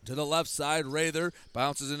 To the left side, Rather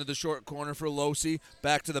bounces into the short corner for Losi.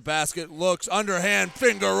 Back to the basket, looks, underhand,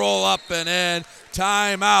 finger roll up and in.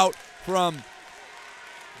 Timeout from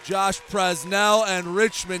Josh Presnell and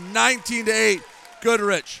Richmond. 19-8,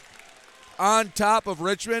 Goodrich on top of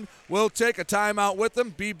Richmond. We'll take a timeout with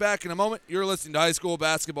them. Be back in a moment. You're listening to high school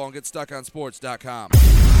basketball and GetStuckOnSports.com.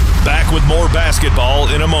 Back with more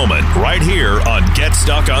basketball in a moment, right here on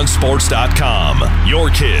GetStuckOnSports.com.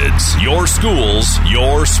 Your kids, your schools,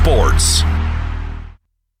 your sports.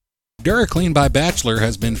 DuraClean by Bachelor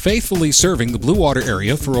has been faithfully serving the Blue Water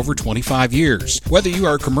area for over 25 years. Whether you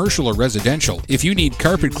are commercial or residential, if you need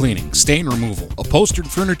carpet cleaning, stain removal, upholstered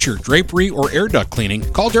furniture, drapery, or air duct cleaning,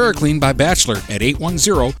 call DuraClean by Bachelor at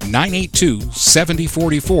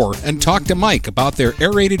 810-982-7044 and talk to Mike about their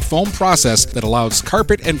aerated foam process that allows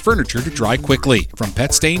carpet and furniture to dry quickly. From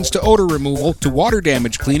pet stains to odor removal to water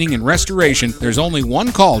damage cleaning and restoration, there's only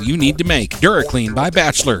one call you need to make. DuraClean by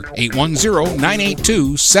Bachelor,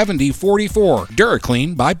 810-982-7044.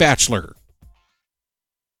 DuraClean by Bachelor.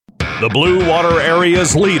 The Blue Water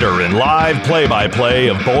area's leader in live play-by-play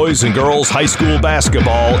of boys and girls high school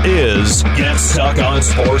basketball is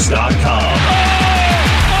GetStuckOnSports.com.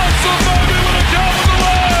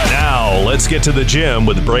 Now let's get to the gym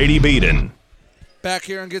with Brady Beaton. Back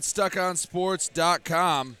here on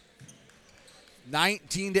GetStuckOnSports.com.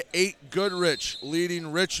 19-8, Goodrich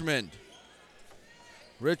leading Richmond.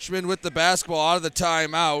 Richmond with the basketball out of the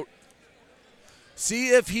timeout. See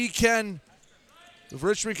if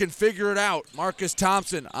Richmond can figure it out. Marcus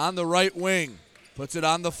Thompson on the right wing. Puts it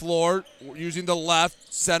on the floor using the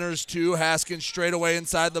left. Centers to Haskins straight away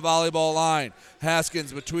inside the volleyball line.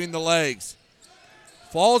 Haskins between the legs.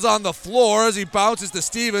 Falls on the floor as he bounces to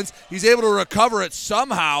Stevens. He's able to recover it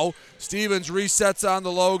somehow. Stevens resets on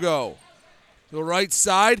the logo. To the right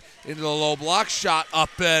side, into the low block. Shot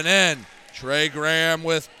up and in. Trey Graham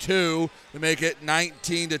with 2 to make it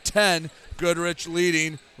 19-10. Goodrich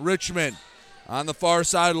leading Richmond. On the far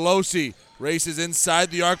side, Losi races inside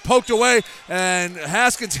the arc, poked away, and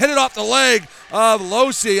Haskins hit it off the leg of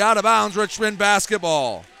Losi. Out of bounds, Richmond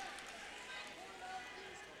basketball.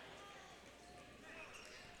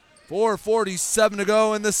 4:47 to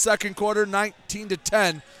go in the second quarter,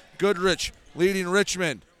 19-10. Goodrich leading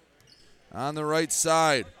Richmond. On the right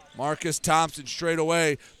side, Marcus Thompson straight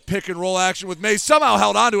away. Pick and roll action with Mays. Somehow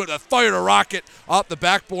held onto it and fired a rocket off the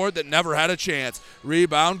backboard that never had a chance.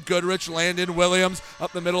 Rebound, Goodrich, Landon Williams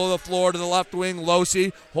up the middle of the floor to the left wing.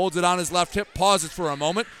 Losi holds it on his left hip, pauses for a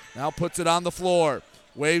moment, now puts it on the floor.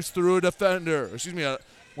 Waves through a defender,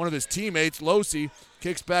 one of his teammates. Losi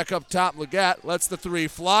kicks back up top. Legatt lets the three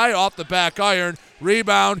fly off the back iron.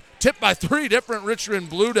 Rebound, tipped by 3 different Richmond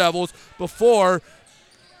Blue Devils before.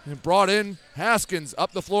 And brought in Haskins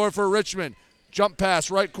up the floor for Richmond. Jump pass,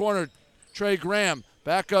 right corner, Trey Graham.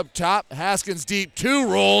 Back up top, Haskins deep 2,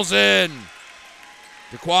 rolls in.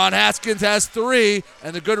 Daquan Haskins has 3,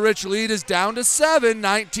 and the Goodrich lead is down to 7,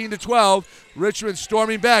 19-12. Richmond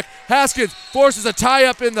storming back. Haskins forces a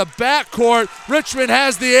tie-up in the backcourt. Richmond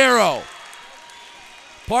has the arrow.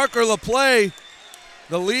 Parker LaPlay,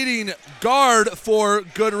 the leading guard for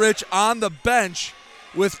Goodrich, on the bench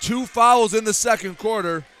with 2 fouls in the second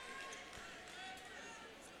quarter.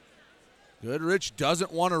 Goodrich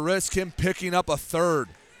doesn't want to risk him picking up a third.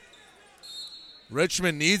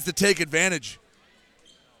 Richmond needs to take advantage.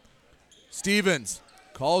 Stevens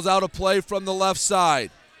calls out a play from the left side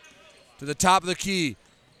to the top of the key.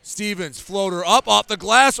 Stevens, floater up off the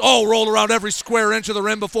glass. Oh, rolled around every square inch of the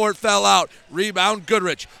rim before it fell out. Rebound,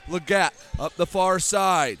 Goodrich. Legat up the far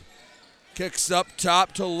side. Kicks up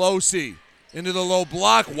top to Losey. Into the low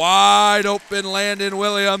block. Wide open Landon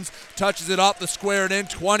Williams. Touches it off the square and in.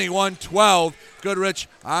 21-12. Goodrich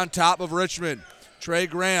on top of Richmond. Trey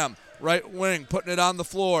Graham, right wing, putting it on the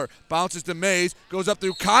floor. Bounces to Mays. Goes up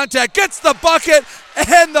through contact. Gets the bucket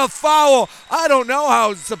and the foul. I don't know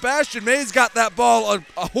how Sebastian Mays got that ball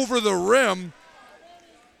over the rim,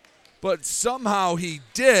 but somehow he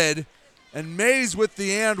did. And Mays with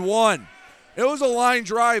the and one. It was a line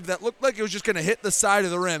drive that looked like it was just going to hit the side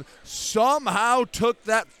of the rim. Somehow took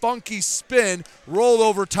that funky spin, rolled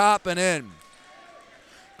over top and in.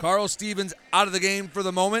 Carl Stevens out of the game for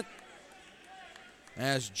the moment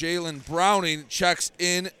as Jalen Browning checks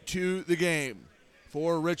into the game.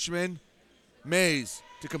 For Richmond, Mays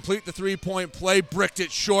to complete the three-point play, bricked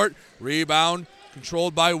it short. Rebound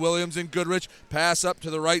controlled by Williams and Goodrich. Pass up to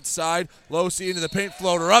the right side. Losey into the paint,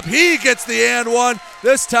 floater up. He gets the and one,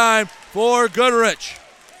 this time for Goodrich.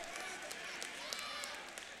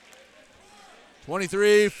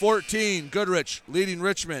 23-14, Goodrich leading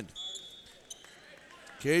Richmond.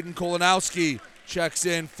 Caden Kolanowski checks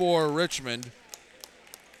in for Richmond.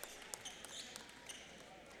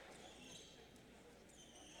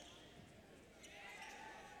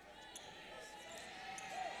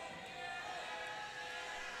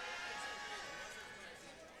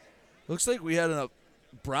 Looks like we had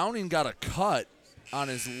Browning got a cut on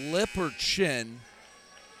his lip or chin.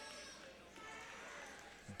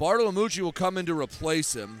 Bartolomucci will come in to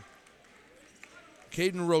replace him.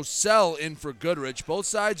 Caden Rossell in for Goodrich. Both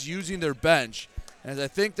sides using their bench, as I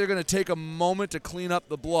think they're going to take a moment to clean up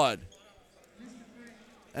the blood.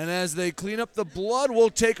 And as they clean up the blood, we'll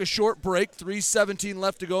take a short break. 3:17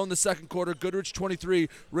 left to go in the second quarter. Goodrich 23,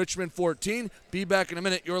 Richmond 14. Be back in a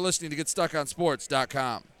minute. You're listening to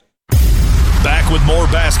GetStuckOnSports.com. Back with more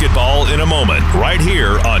basketball in a moment, right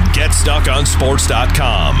here on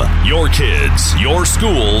GetStuckOnSports.com. Your kids, your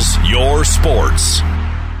schools, your sports.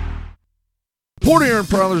 Port Huron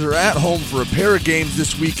Prowlers are at home for a pair of games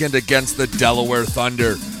this weekend against the Delaware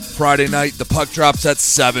Thunder. Friday night, the puck drops at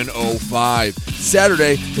 7:05.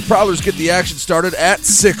 Saturday, the Prowlers get the action started at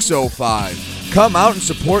 6:05. Come out and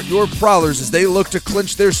support your Prowlers as they look to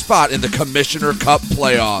clinch their spot in the Commissioner Cup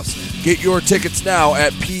playoffs. Get your tickets now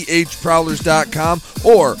at phprowlers.com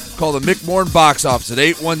or call the McMorran box office at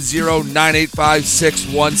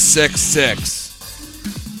 810-985-6166.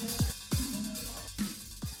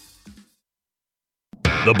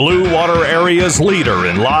 The Blue Water Area's leader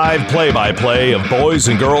in live play-by-play of boys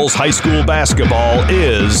and girls high school basketball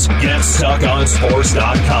is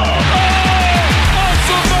GetStuckOnSports.com.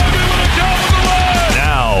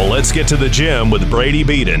 Now, let's get to the gym with Brady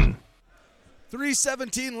Beaton.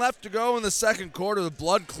 3:17 left to go in the second quarter. The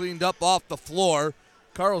blood cleaned up off the floor.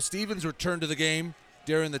 Carl Stevens returned to the game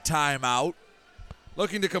during the timeout.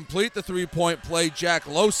 Looking to complete the three-point play, Jack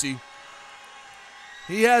Losey.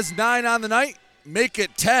 He has 9 on the night. Make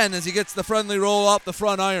it 10 as he gets the friendly roll off the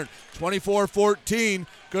front iron. 24-14,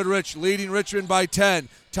 Goodrich leading Richmond by 10.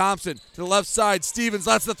 Thompson to the left side. Stevens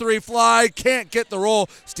lets the three fly. Can't get the roll.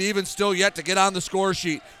 Stevens still yet to get on the score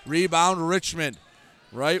sheet. Rebound, Richmond.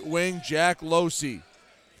 Right wing, Jack Losey.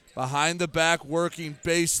 Behind the back, working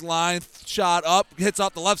baseline. Shot up, hits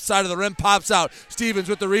off the left side of the rim, pops out. Stevens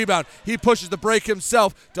with the rebound. He pushes the break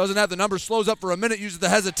himself. Doesn't have the number, slows up for a minute, uses the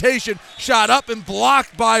hesitation. Shot up and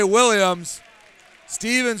blocked by Williams.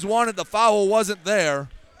 Stevens wanted the foul, wasn't there.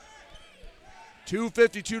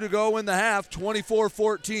 2:52 to go in the half,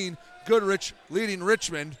 24-14. Goodrich leading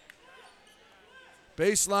Richmond.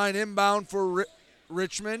 Baseline inbound for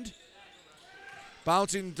Richmond.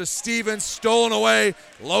 Bouncing to Stevens, stolen away.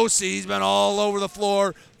 Losey's been all over the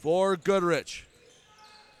floor for Goodrich.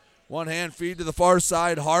 One hand feed to the far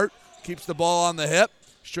side. Hart keeps the ball on the hip.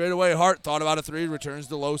 Straight away, Hart thought about a three, returns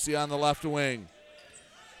to Losey on the left wing.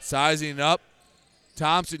 Sizing up.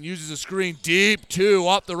 Thompson uses a screen deep, 2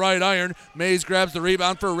 off the right iron. Mays grabs the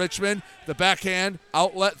rebound for Richmond. The backhand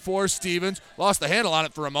outlet for Stevens. Lost the handle on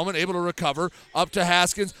it for a moment, able to recover. Up to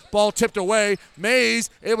Haskins. Ball tipped away. Mays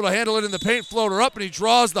able to handle it in the paint, floater up, and he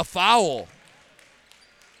draws the foul.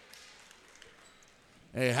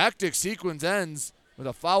 A hectic sequence ends with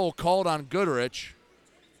a foul called on Goodrich.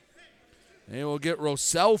 They will get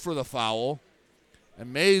Rossell for the foul,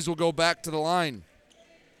 and Mays will go back to the line.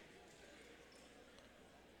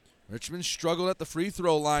 Richmond struggled at the free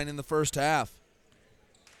throw line in the first half.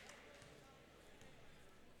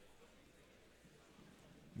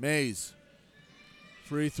 Mays.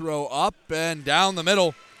 Free throw up and down the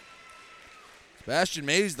middle. Sebastian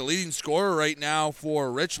Mays, the leading scorer right now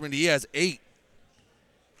for Richmond. He has 8.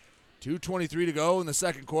 2:23 to go in the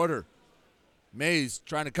second quarter. Mays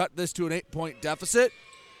trying to cut this to an 8-point deficit.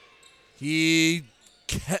 He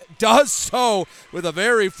does so with a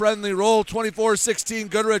very friendly roll. 24-16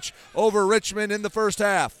 Goodrich over Richmond in the first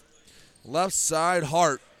half. Left side,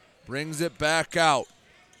 Hart brings it back out.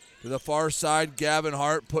 To the far side, Gavin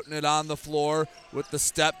Hart putting it on the floor with the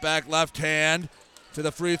step back left hand to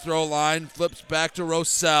the free throw line. Flips back to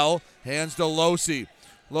Rossell. Hands to Losey.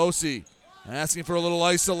 Losey asking for a little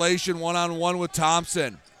isolation one-on-one with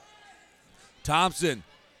Thompson. Thompson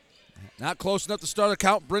not close enough to start the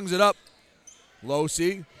count. Brings it up.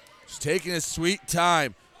 Losey just taking his sweet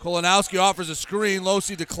time. Kolanowski offers a screen.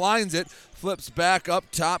 Losey declines it. Flips back up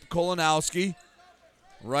top. Kolanowski.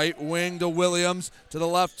 Right wing to Williams to the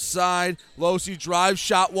left side. Losey drives,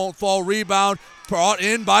 shot won't fall, rebound brought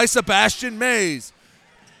in by Sebastian Mays.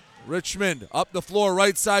 Richmond up the floor,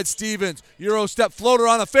 right side Stevens. Euro step floater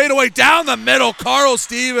on the fadeaway, down the middle, Carl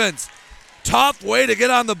Stevens. Tough way to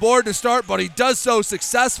get on the board to start, but he does so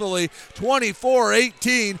successfully.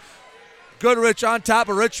 24-18. Goodrich on top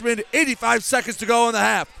of Richmond. 85 seconds to go in the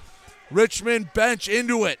half. Richmond bench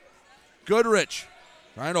into it. Goodrich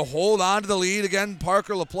trying to hold on to the lead. Again,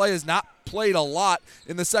 Parker LaPlay has not played a lot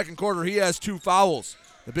in the second quarter. He has 2 fouls.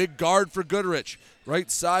 The big guard for Goodrich.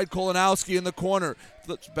 Right side, Kolanowski in the corner.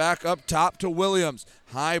 Flips back up top to Williams.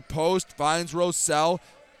 High post, finds Rossell.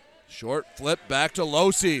 Short flip back to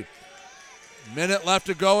Losey. Minute left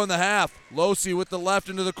to go in the half. Losey with the left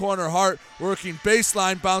into the corner. Hart working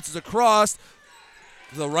baseline, bounces across.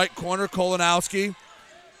 To the right corner, Kolanowski.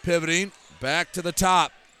 Pivoting back to the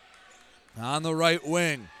top. On the right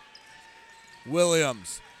wing,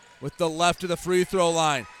 Williams with the left to the free throw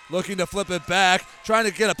line. Looking to flip it back, trying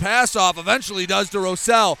to get a pass off. Eventually does to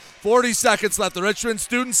Rossell. 40 seconds left. The Richmond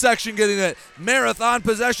student section getting it. Marathon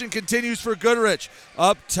possession continues for Goodrich.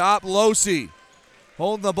 Up top, Losey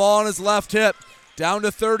holding the ball on his left hip. Down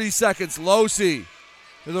to 30 seconds. Losey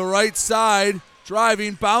to the right side.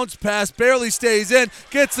 Driving, bounce pass, barely stays in,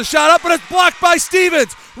 gets the shot up, but it's blocked by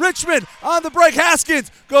Stevens. Richmond on the break. Haskins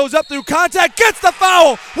goes up through contact, gets the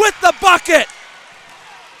foul with the bucket.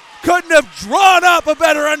 Couldn't have drawn up a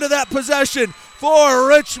better end of that possession for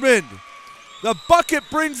Richmond. The bucket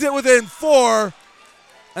brings it within 4,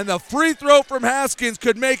 and the free throw from Haskins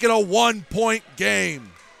could make it a 1-point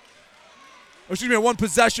game. A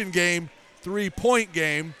 1-possession game, 3-point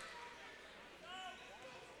game.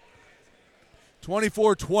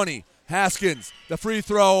 24-20, Haskins, the free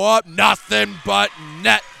throw up, nothing but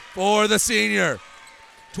net for the senior.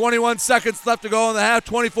 21 seconds left to go in the half,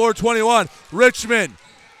 24-21. Richmond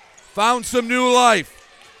found some new life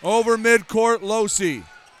over midcourt. Losey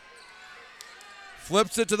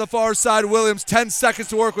flips it to the far side. Williams, 10 seconds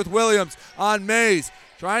to work with Williams on Mays.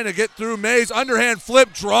 Trying to get through Mays, underhand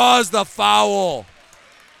flip, draws the foul.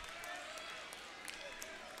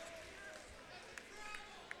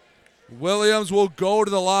 Williams will go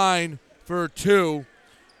to the line for 2.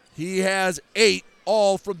 He has 8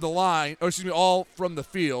 all from the line, all from the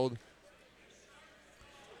field.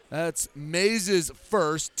 That's Mays'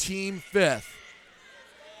 first, team 5th.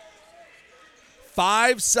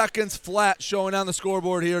 5 seconds flat showing on the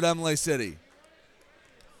scoreboard here at Emily City.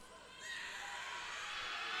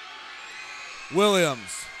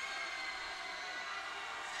 Williams.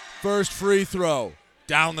 First free throw,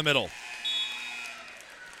 down the middle.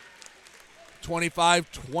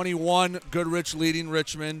 25-21, Goodrich leading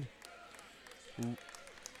Richmond.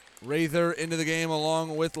 Rather into the game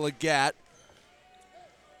along with Leggett.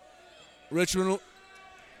 Richmond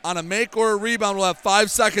on a make or a rebound will have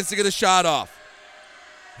 5 seconds to get a shot off.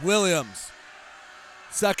 Williams,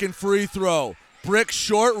 second free throw. Brick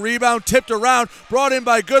short, rebound tipped around, brought in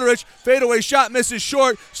by Goodrich. Fadeaway shot misses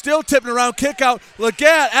short, still tipping around, kick out.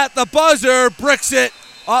 Leggett at the buzzer, bricks it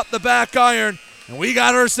up the back iron. And we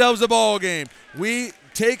got ourselves a ball game. We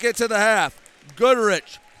take it to the half.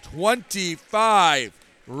 Goodrich 25,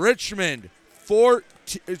 Richmond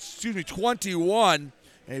 21.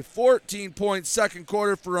 A 14-point second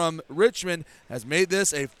quarter from Richmond has made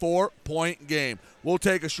this a 4-point game. We'll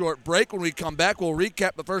take a short break. When we come back, we'll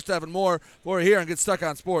recap the first half and more for here on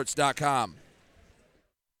GetStuckOnSports.com.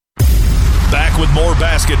 Back with more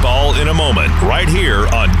basketball in a moment, right here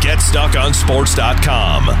on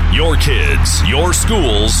GetStuckOnSports.com. Your kids, your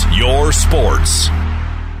schools, your sports.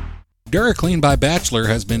 DuraClean by Bachelor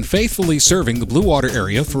has been faithfully serving the Blue Water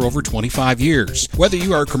area for over 25 years. Whether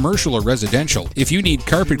you are commercial or residential, if you need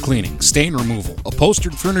carpet cleaning, stain removal,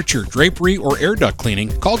 upholstered furniture, drapery, or air duct cleaning,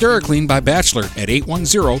 call DuraClean by Bachelor at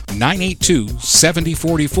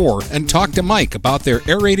 810-982-7044 and talk to Mike about their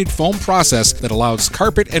aerated foam process that allows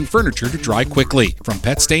carpet and furniture to dry quickly. From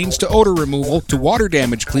pet stains to odor removal to water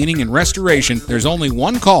damage cleaning and restoration, there's only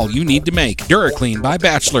one call you need to make. DuraClean by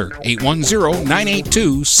Bachelor,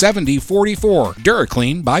 810-982-7044.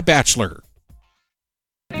 DuraClean by Bachelor.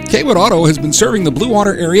 Kaywood Auto has been serving the Blue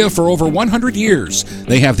Water area for over 100 years.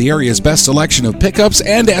 They have the area's best selection of pickups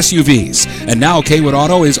and SUVs. And now Kaywood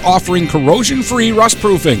Auto is offering corrosion-free rust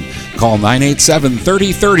proofing. Call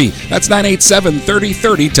 987-3030. That's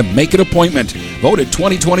 987-3030 to make an appointment. Voted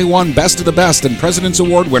 2021 Best of the Best and President's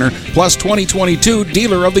Award winner, plus 2022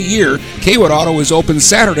 Dealer of the Year, Kaywood Auto is open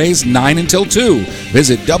Saturdays 9 until 2.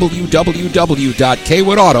 Visit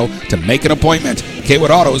www.kaywoodauto to make an appointment.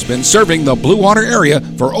 Kaywood Auto has been serving the Blue Water area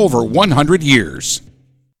for over 100 years.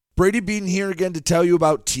 Brady Beaton here again to tell you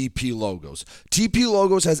about TP Logos. TP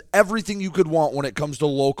Logos has everything you could want when it comes to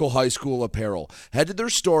local high school apparel. Head to their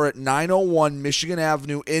store at 901 Michigan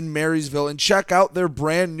Avenue in Marysville and check out their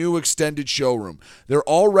brand new extended showroom. Their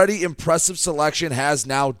already impressive selection has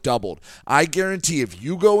now doubled. I guarantee if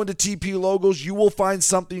you go into TP Logos, you will find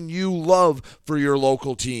something you love for your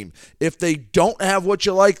local team. If they don't have what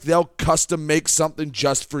you like, they'll custom make something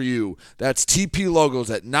just for you. That's TP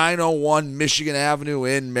Logos at 901 Michigan Avenue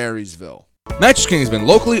in Marysville. Mattress King has been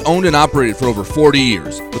locally owned and operated for over 40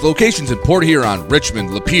 years. With locations in Port Huron, Richmond,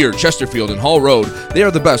 Lapeer, Chesterfield, and Hall Road, they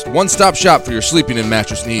are the best one-stop shop for your sleeping and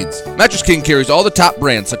mattress needs. Mattress King carries all the top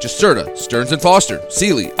brands such as Serta, Stearns & Foster,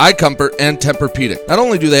 Sealy, iComfort, and Tempur-Pedic. Not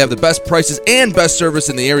only do they have the best prices and best service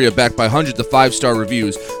in the area backed by hundreds of 5-star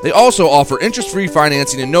reviews, they also offer interest-free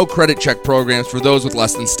financing and no credit check programs for those with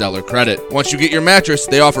less than stellar credit. Once you get your mattress,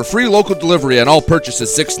 they offer free local delivery on all purchases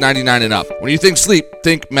 $6.99 and up. When you think sleep,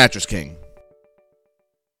 think Mattress King.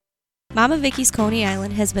 Mama Vicky's Coney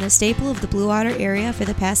Island has been a staple of the Blue Water area for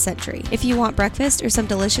the past century. If you want breakfast or some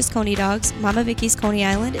delicious Coney dogs, Mama Vicky's Coney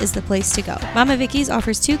Island is the place to go. Mama Vicky's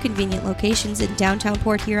offers 2 convenient locations in downtown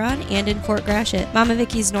Port Huron and in Fort Gratiot. Mama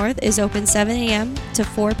Vicky's North is open 7 a.m. to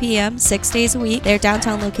 4 p.m. 6 days a week. Their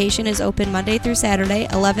downtown location is open Monday through Saturday,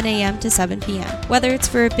 11 a.m. to 7 p.m. Whether it's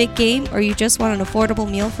for a big game or you just want an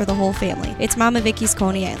affordable meal for the whole family, it's Mama Vicky's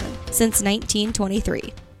Coney Island since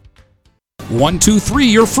 1923. 123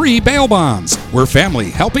 Your Free Bail Bonds. We're family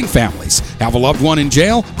helping families. Have a loved one in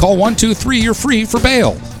jail? Call 123 You're Free for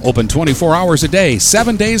bail. Open 24 hours a day,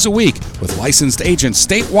 7 days a week, with licensed agents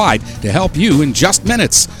statewide to help you in just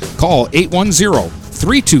minutes. Call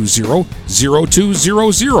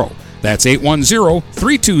 810-320-0200. That's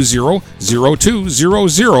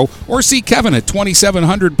 810-320-0200, or see Kevin at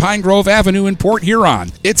 2700 Pine Grove Avenue in Port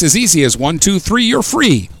Huron. It's as easy as 123 You're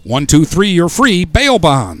Free. 123 You're Free Bail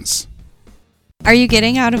Bonds. Are you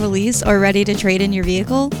getting out of a lease or ready to trade in your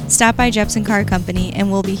vehicle? Stop by Jepson Car Company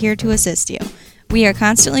and we'll be here to assist you. We are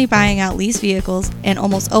constantly buying out lease vehicles and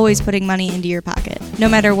almost always putting money into your pocket. No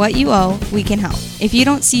matter what you owe, we can help. If you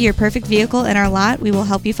don't see your perfect vehicle in our lot, we will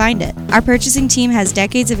help you find it. Our purchasing team has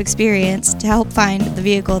decades of experience to help find the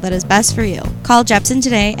vehicle that is best for you. Call Jepson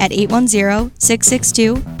today at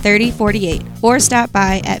 810-662-3048 or stop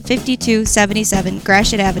by at 5277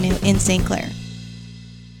 Gratiot Avenue in St. Clair.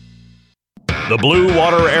 The Blue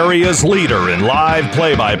Water area's leader in live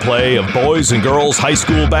play-by-play of boys and girls high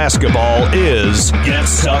school basketball is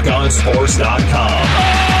GetStuckOnSports.com.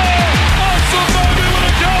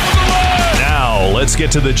 Now, let's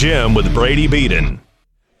get to the gym with Brady Beaton.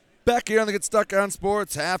 Back here on the Get Stuck on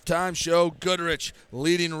Sports halftime show, Goodrich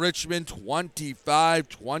leading Richmond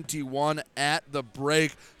 25-21 at the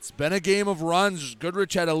break. It's been a game of runs.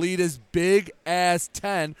 Goodrich had a lead as big as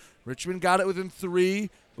 10. Richmond got it within 3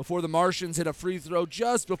 before the Martians hit a free throw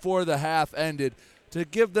just before the half ended to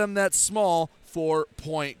give them that small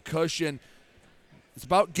 4-point cushion. It's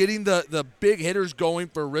about getting the big hitters going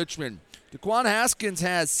for Richmond. DeQuan Haskins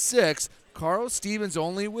has 6. Carl Stevens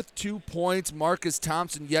only with 2 points. Marcus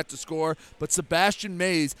Thompson yet to score, but Sebastian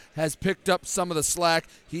Mays has picked up some of the slack.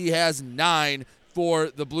 He has 9 for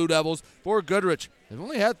the Blue Devils. For Goodrich, they've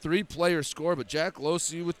only had 3 players score, but Jack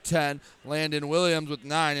Losey with 10, Landon Williams with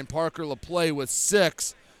 9, and Parker LaPlay with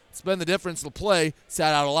 6. It's been the difference. LaPlay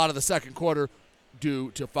sat out a lot of the second quarter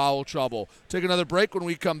due to foul trouble. Take another break. When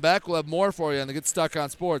we come back, we'll have more for you on the Get Stuck on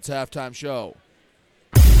Sports halftime show.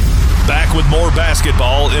 Back with more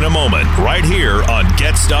basketball in a moment, right here on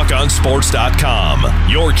GetStuckOnSports.com.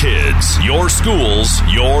 Your kids, your schools,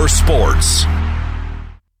 your sports.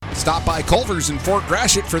 Stop by Culver's in Fort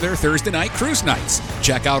Gratiot for their Thursday night cruise nights.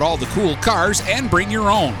 Check out all the cool cars and bring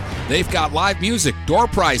your own. They've got live music, door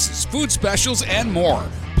prizes, food specials, and more.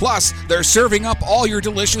 Plus, they're serving up all your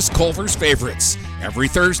delicious Culver's favorites. Every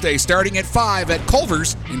Thursday starting at 5 at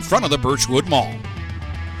Culver's in front of the Birchwood Mall.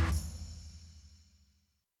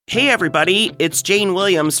 Hey everybody, it's Jane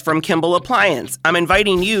Williams from Kimball Appliance. I'm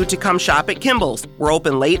inviting you to come shop at Kimball's. We're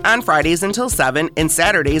open late on Fridays until 7 and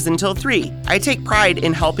Saturdays until 3. I take pride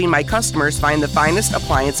in helping my customers find the finest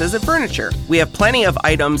appliances and furniture. We have plenty of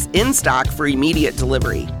items in stock for immediate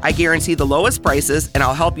delivery. I guarantee the lowest prices and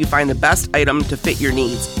I'll help you find the best item to fit your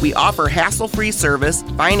needs. We offer hassle-free service,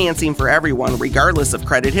 financing for everyone regardless of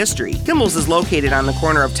credit history. Kimball's is located on the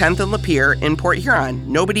corner of 10th and Lapeer in Port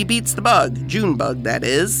Huron. Nobody beats the bug, Junebug that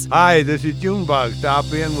is. Hi, this is Junebug.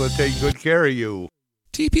 Stop in, we'll take good care of you.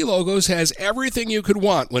 TP Logos has everything you could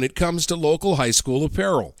want when it comes to local high school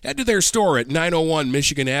apparel. Head to their store at 901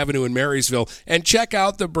 Michigan Avenue in Marysville and check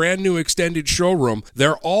out the brand new extended showroom.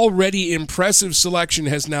 Their already impressive selection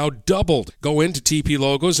has now doubled. Go into TP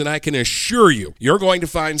Logos and I can assure you, you're going to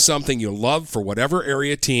find something you love for whatever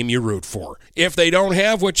area team you root for. If they don't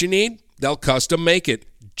have what you need, they'll custom make it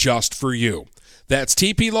just for you. That's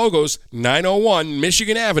TP Logos, 901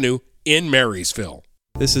 Michigan Avenue in Marysville.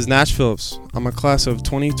 This is Nash Phillips. I'm a class of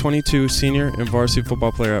 2022 senior and varsity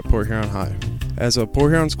football player at Port Huron High. As a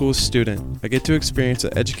Port Huron School student, I get to experience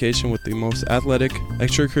an education with the most athletic,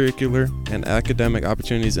 extracurricular, and academic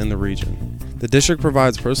opportunities in the region. The district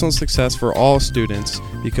provides personal success for all students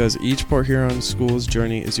because each Port Huron school's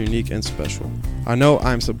journey is unique and special. I know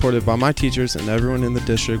I'm supported by my teachers and everyone in the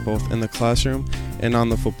district, both in the classroom and on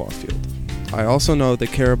the football field. I also know they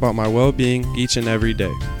care about my well-being each and every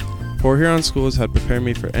day. Port Huron Schools have prepared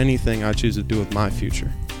me for anything I choose to do with my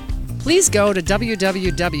future. Please go to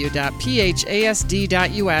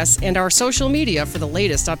www.phasd.us and our social media for the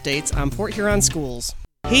latest updates on Port Huron Schools.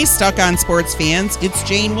 Hey Stuck on Sports fans, it's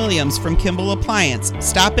Jane Williams from Kimball Appliance.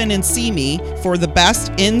 Stop in and see me for the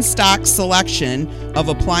best in-stock selection of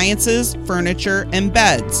appliances, furniture, and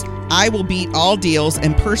beds. I will beat all deals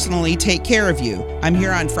and personally take care of you. I'm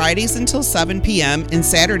here on Fridays until 7 p.m. and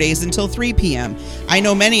Saturdays until 3 p.m. I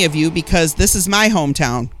know many of you because this is my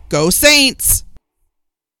hometown. Go Saints!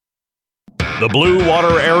 The Blue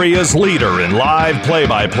Water Area's leader in live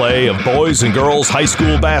play-by-play of boys and girls high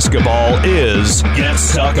school basketball is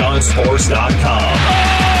GetStuckOnSports.com.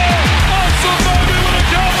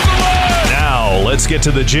 Now, let's get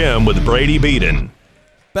to the gym with Brady Beaton.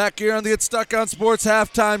 Back here on the Get Stuck on Sports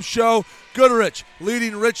halftime show, Goodrich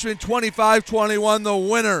leading Richmond 25-21. The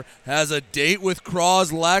winner has a date with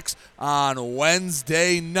Croslex on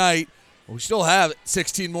Wednesday night. We still have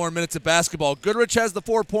 16 more minutes of basketball. Goodrich has the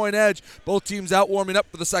 4-point edge. Both teams out warming up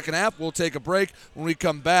for the second half. We'll take a break. When we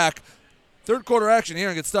come back, third quarter action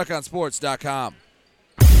here on GetStuckOnSports.com.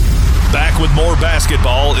 Back with more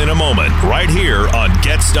basketball in a moment, right here on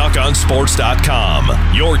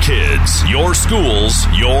GetStuckOnSports.com. Your kids, your schools,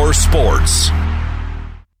 your sports.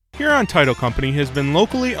 Huron Title Company has been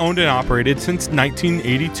locally owned and operated since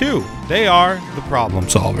 1982. They are the problem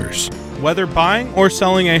solvers. Whether buying or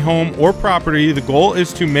selling a home or property, the goal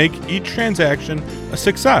is to make each transaction a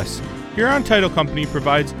success. Huron Title Company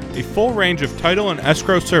provides a full range of title and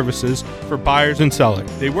escrow services for buyers and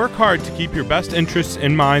sellers. They work hard to keep your best interests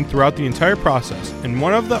in mind throughout the entire process, and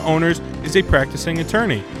one of the owners is a practicing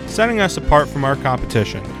attorney, setting us apart from our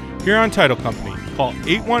competition. Huron Title Company. Call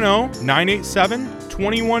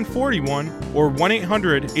 810-987-2141 or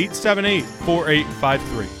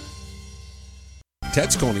 1-800-878-4853.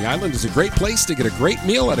 Ted's Coney Island is a great place to get a great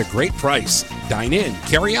meal at a great price. Dine in,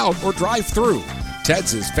 carry out, or drive through.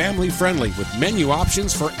 Ted's is family friendly with menu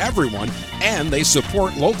options for everyone, and they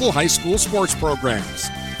support local high school sports programs.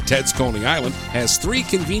 Ted's Coney Island has 3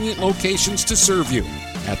 convenient locations to serve you.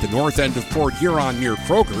 At the north end of Port Huron near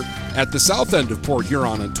Croker, at the south end of Port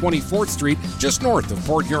Huron on 24th Street just north of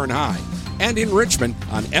Port Huron High, and in Richmond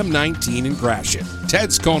on M19 in Gratiot.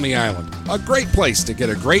 Ted's Coney Island, a great place to get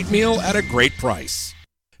a great meal at a great price.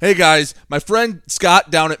 Hey guys, my friend Scott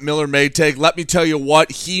down at Miller Maytag, let me tell you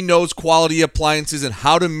what, he knows quality appliances and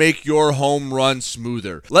how to make your home run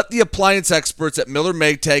smoother. Let the appliance experts at Miller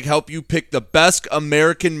Maytag help you pick the best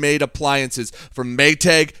American-made appliances from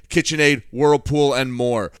Maytag, KitchenAid, Whirlpool, and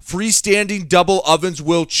more. Freestanding double ovens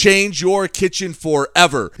will change your kitchen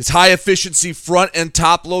forever. His high-efficiency front and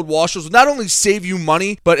top-load washers will not only save you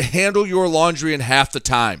money, but handle your laundry in half the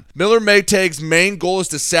time. Miller Maytag's main goal is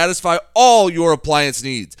to satisfy all your appliance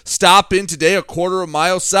needs. Stop in today a quarter of a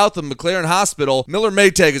mile south of McLaren Hospital. Miller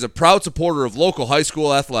Maytag is a proud supporter of local high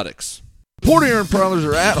school athletics. Port Huron Prowlers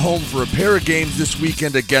are at home for a pair of games this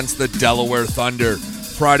weekend against the Delaware Thunder.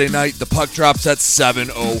 Friday night, the puck drops at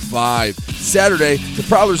 7:05. Saturday, the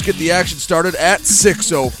Prowlers get the action started at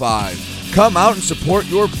 6:05. Come out and support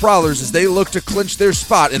your Prowlers as they look to clinch their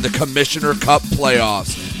spot in the Commissioner Cup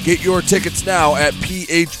playoffs. Get your tickets now at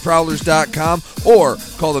phprowlers.com or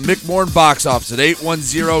call the McMorran box office at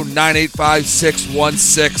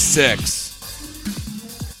 810-985-6166.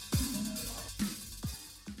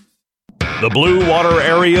 The Blue Water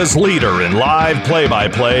Area's leader in live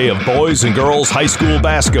play-by-play of boys and girls high school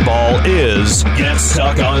basketball is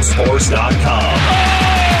GetStuckOnSports.com.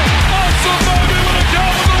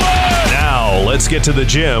 Now, let's get to the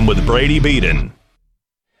gym with Brady Beaton.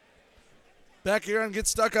 Back here on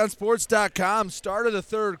GetStuckOnSports.com, start of the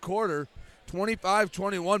third quarter,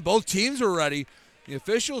 25-21. Both teams were ready. The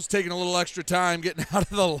officials taking a little extra time getting out of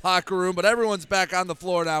the locker room, but everyone's back on the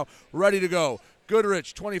floor now, ready to go.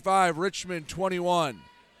 Goodrich 25, Richmond 21.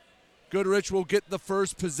 Goodrich will get the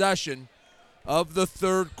first possession of the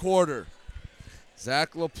third quarter.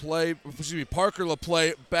 Parker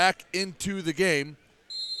LaPlay back into the game.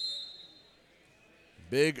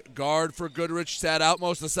 Big guard for Goodrich sat out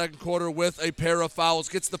most of the second quarter with a pair of fouls.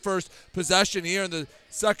 Gets the first possession here in the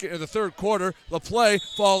third quarter. LaPlay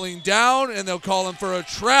falling down, and they'll call him for a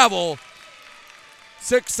travel.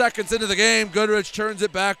 6 seconds into the game, Goodrich turns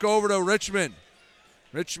it back over to Richmond.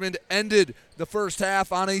 Richmond ended the first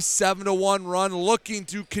half on a 7-1 run, looking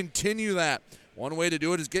to continue that. One way to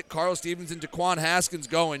do it is get Carl Stevens and Daquan Haskins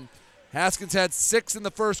going. Haskins had 6 in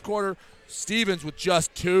the first quarter, Stevens with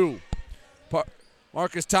just 2.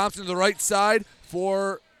 Marcus Thompson to the right side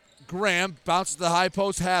for Graham. Bounces to the high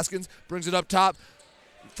post. Haskins brings it up top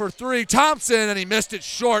for 3. Thompson, and he missed it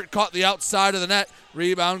short. Caught the outside of the net.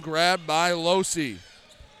 Rebound grabbed by Losi.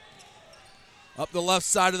 Up the left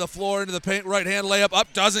side of the floor into the paint. Right-hand layup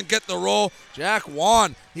up. Doesn't get the roll. Jack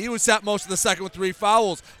Wan. He was sat most of the second with 3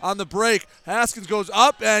 fouls. On the break, Haskins goes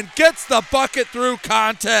up and gets the bucket through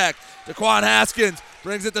contact. Daquan Haskins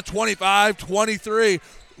brings it to 25-23.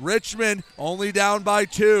 Richmond only down by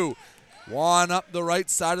 2. Wan up the right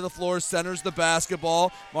side of the floor, centers the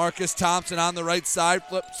basketball. Marcus Thompson on the right side,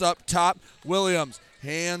 flips up top. Williams,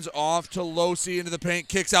 hands off to Losi into the paint,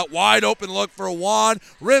 kicks out, wide open look for Wan,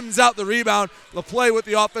 rims out the rebound. LaPlay with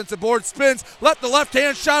the offensive board, spins, let the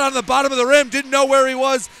left-hand shot on the bottom of the rim, didn't know where he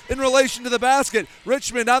was in relation to the basket.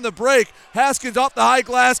 Richmond on the break, Haskins off the high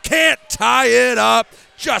glass, can't tie it up,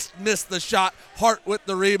 just missed the shot. Hart with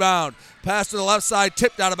the rebound. Pass to the left side,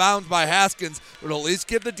 tipped out of bounds by Haskins. Would at least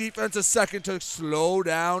give the defense a second to slow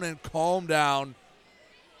down and calm down.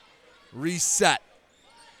 Reset.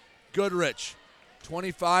 Goodrich,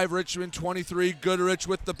 25, Richmond 23. Goodrich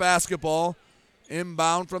with the basketball.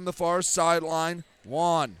 Inbound from the far sideline.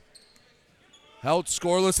 Wan. Held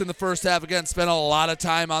scoreless in the first half again. Spent a lot of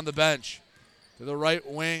time on the bench. To the right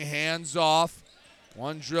wing, hands off.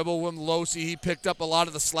 One dribble with Losi. He picked up a lot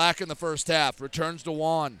of the slack in the first half. Returns to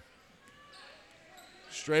Wan.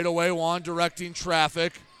 Straight away, Wan directing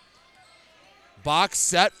traffic. Box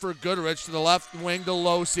set for Goodrich to the left wing to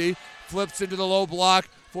Losi. Flips into the low block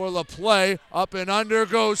for LaPlay. Up and under,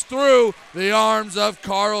 goes through the arms of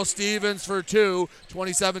Carl Stevens for 2.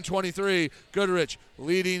 27-23. Goodrich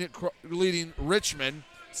leading Richmond.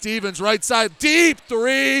 Stevens right side, deep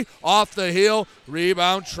 3 off the heel.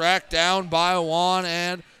 Rebound tracked down by Wan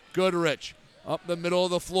and Goodrich. Up the middle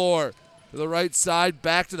of the floor to the right side,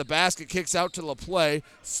 back to the basket, kicks out to LaPlay,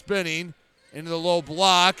 spinning into the low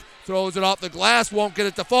block, throws it off the glass, won't get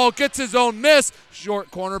it to fall, gets his own miss.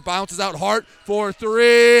 Short corner, bounces out Hart for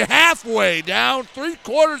 3, halfway down,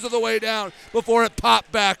 3/4 of the way down before it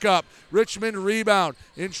popped back up. Richmond rebound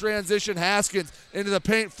in transition. Haskins into the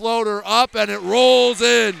paint, floater up, and it rolls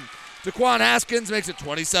in. Daquan Haskins makes it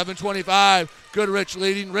 27-25. Goodrich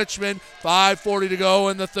leading Richmond. 5:40 to go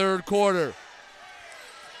in the third quarter.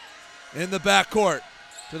 In the backcourt,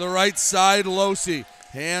 to the right side, Losi.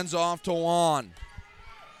 Hands off to Wan.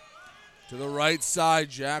 To the right side,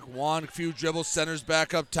 Jack Wan. A few dribbles, centers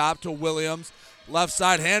back up top to Williams. Left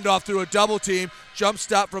side handoff through a double team. Jump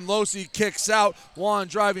stop from Losi, kicks out. Wan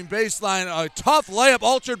driving baseline. A tough layup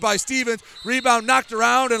altered by Stevens. Rebound knocked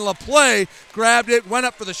around, and LaPlay grabbed it, went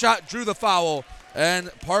up for the shot, drew the foul.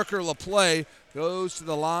 And Parker LaPlay goes to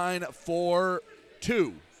the line for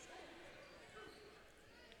 2.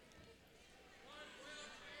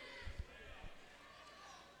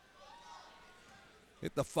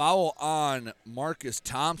 Hit the foul on Marcus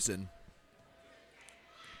Thompson.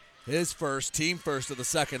 His first, team first of the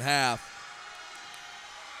second half.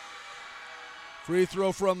 Free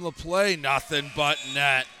throw from LaPlay, nothing but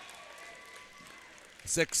net.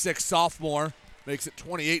 6'6" sophomore makes it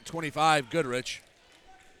 28-25 Goodrich.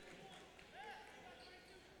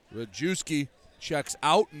 Rajewski checks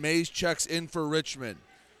out. Mays checks in for Richmond.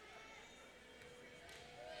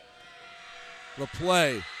 The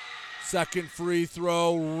play. Second free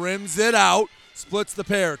throw. Rims it out. Splits the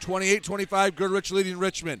pair. 28-25, Goodrich leading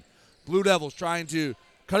Richmond. Blue Devils trying to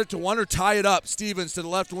cut it to one or tie it up. Stevens to the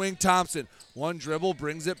left wing. Thompson. One dribble,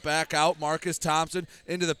 brings it back out. Marcus Thompson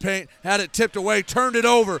into the paint. Had it tipped away, turned it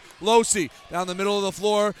over. Losey down the middle of the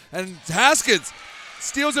floor. And Haskins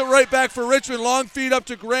steals it right back for Richmond. Long feed up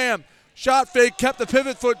to Graham. Shot fake, kept the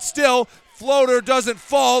pivot foot still. Floater doesn't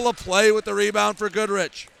fall. A play with the rebound for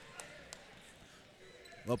Goodrich.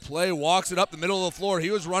 LaPlay walks it up the middle of the floor.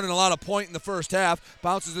 He was running a lot of point in the first half.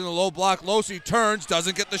 Bounces in the low block. Losey turns.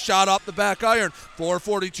 Doesn't get the shot off the back iron.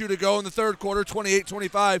 4:42 to go in the third quarter.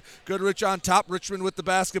 28-25. Goodrich on top. Richmond with the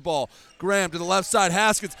basketball. Graham to the left side.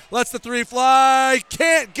 Haskins lets the three fly.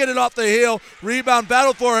 Can't get it off the heel. Rebound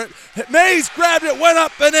battle for it. Mays grabbed it. Went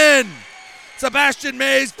up and in. Sebastian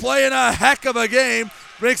Mays playing a heck of a game.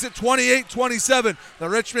 Makes it 28-27. The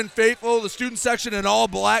Richmond faithful, the student section in all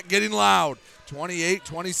black getting loud.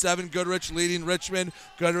 28-27, Goodrich leading Richmond.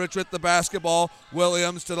 Goodrich with the basketball.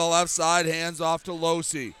 Williams to the left side, hands off to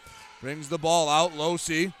Losey. Brings the ball out,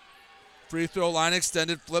 Losey. Free throw line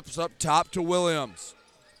extended, flips up top to Williams.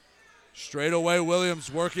 Straight away, Williams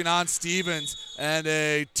working on Stevens. And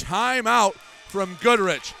a timeout from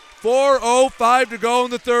Goodrich. 4:05 to go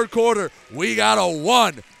in the third quarter. We got a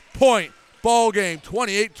 1-point ball game,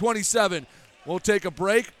 28-27. We'll take a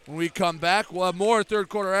break. When we come back, we'll have more third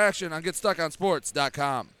quarter action on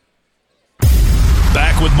GetStuckOnSports.com.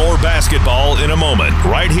 Back with more basketball in a moment,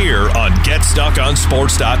 right here on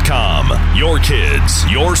GetStuckOnSports.com. Your kids,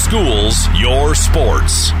 your schools, your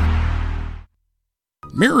sports.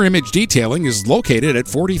 Mirror Image Detailing is located at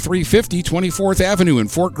 4350 24th Avenue in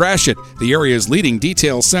Fort Gratiot, the area's leading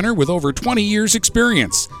detail center with over 20 years'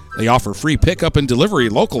 experience. They offer free pickup and delivery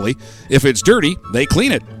locally. If it's dirty, they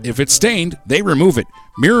clean it. If it's stained, they remove it.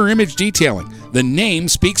 Mirror Image Detailing. The name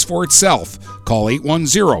speaks for itself. Call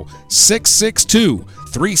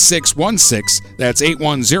 810-662-3616. That's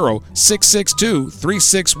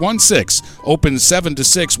 810-662-3616. Open 7 to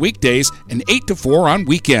 6 weekdays and 8 to 4 on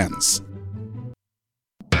weekends.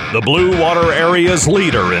 The Blue Water Area's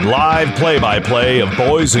leader in live play-by-play of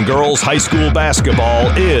boys and girls high school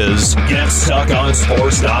basketball is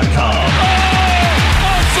GetStuckOnSports.com.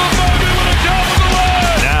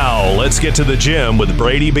 Now, let's get to the gym with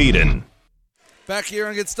Brady Beaton. Back here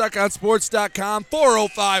on GetStuckOnSports.com.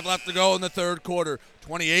 4:05 left to go in the third quarter.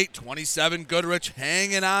 28-27, Goodrich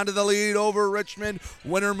hanging on to the lead over Richmond.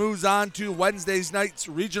 Winner moves on to Wednesday's night's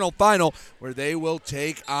regional final, where they will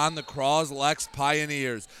take on the Croslex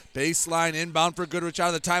Pioneers. Baseline inbound for Goodrich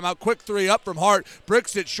out of the timeout. Quick three up from Hart.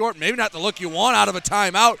 Bricks it short. Maybe not the look you want out of a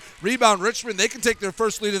timeout. Rebound Richmond. They can take their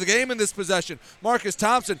first lead of the game in this possession. Marcus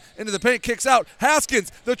Thompson into the paint, kicks out.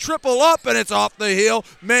 Haskins, the triple up, and it's off the heel.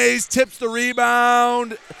 Mays tips the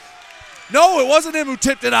rebound. No, it wasn't him who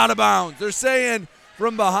tipped it out of bounds. They're saying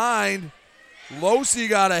from behind, Losey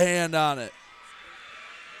got a hand on it.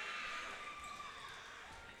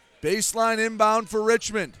 Baseline inbound for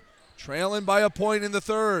Richmond. Trailing by a point in the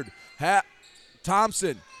third.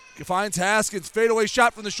 Thompson finds Haskins. Fadeaway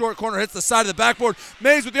shot from the short corner. Hits the side of the backboard.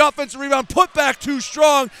 Mays with the offensive rebound. Put back too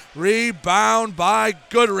strong. Rebound by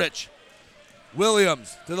Goodrich.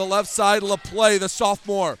 Williams to the left side. LaPlay, the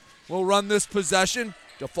sophomore, will run this possession.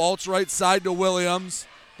 Defaults right side to Williams.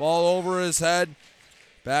 Ball over his head.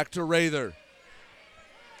 Back to Rather.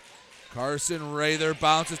 Carson Rather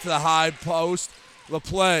bounces to the high post.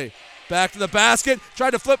 LaPlay back to the basket.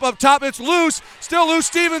 Tried to flip up top. It's loose. Still loose.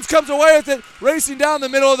 Stevens comes away with it. Racing down the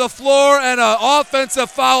middle of the floor, and an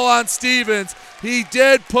offensive foul on Stevens. He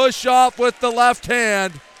did push off with the left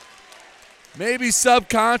hand. Maybe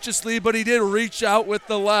subconsciously, but he did reach out with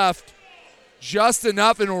the left. Just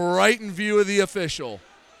enough and right in view of the official.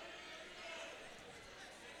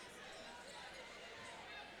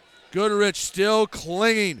 Goodrich still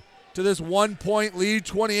clinging to this 1-point lead,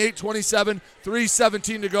 28-27,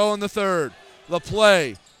 3:17 to go in the third.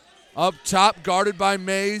 LaPlay up top, guarded by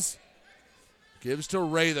Mays. Gives to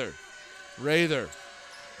Rather. Rather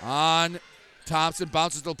on Thompson,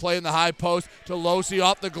 bounces to play in the high post to Losey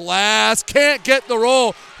off the glass. Can't get the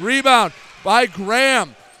roll. Rebound by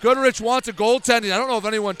Graham. Goodrich wants a goaltending. I don't know if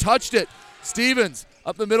anyone touched it. Stevens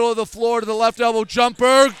up the middle of the floor to the left elbow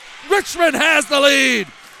jumper. Richmond has the lead.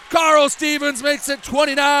 Carl Stevens makes it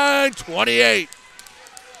 29-28.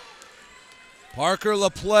 Parker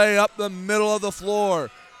LaPlay up the middle of the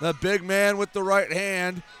floor. The big man with the right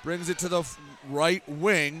hand brings it to the right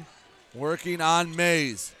wing, working on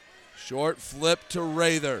Mays. Short flip to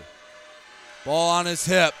Rather. Ball on his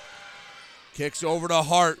hip. Kicks over to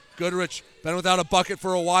Hart. Goodrich Been without a bucket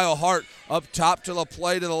for a while. Hart up top to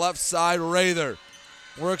LaPlay to the left side. Rather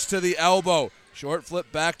works to the elbow. Short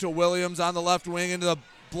flip back to Williams on the left wing into the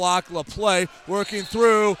block. LaPlay working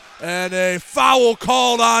through, and a foul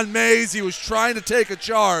called on Mays. He was trying to take a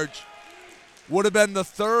charge. Would have been the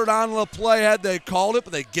third on LaPlay had they called it,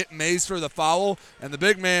 but they get Mays for the foul, and the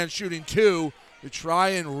big man shooting two to try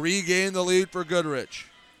and regain the lead for Goodrich.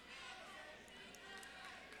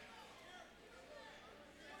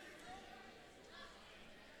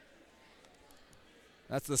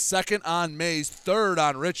 That's the second on Mays, third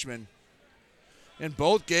on Richmond. In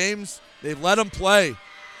both games, they've let him play.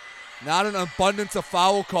 Not an abundance of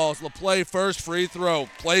foul calls. LaPlay first free throw.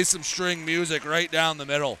 Play some string music right down the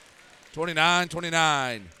middle.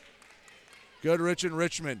 29-29. Goodrich and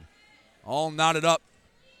Richmond all knotted up.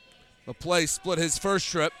 LaPlay split his first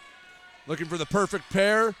trip. Looking for the perfect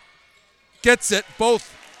pair. Gets it.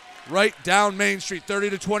 Both right down Main Street.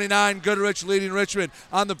 30-29. Goodrich leading Richmond.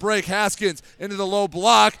 On the break, Haskins into the low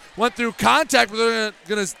block. Went through contact, but they're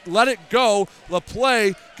going to let it go.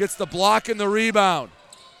 LaPlay gets the block and the rebound.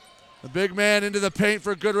 The big man into the paint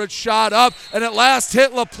for Goodrich, shot up, and at last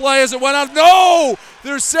hit LaPlay as it went out. No!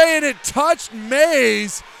 They're saying it touched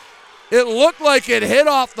Mays. It looked like it hit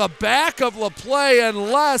off the back of LaPlay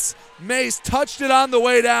unless Mays touched it on the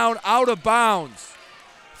way down out of bounds.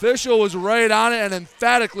 Official was right on it and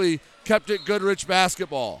emphatically kept it Goodrich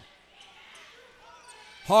basketball.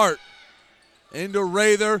 Hart into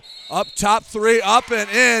Rather, up top three, up and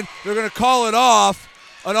in. They're going to call it off.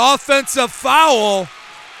 An offensive foul.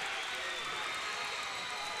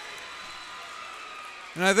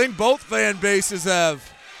 And I think both fan bases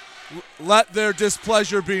have let their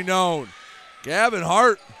displeasure be known. Gavin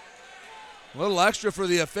Hart, a little extra for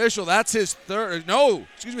the official. That's his third. No,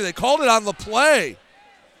 excuse me, they called it on LaPlay.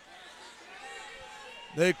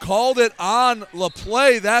 They called it on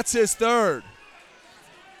LaPlay. That's his third.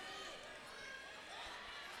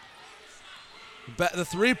 The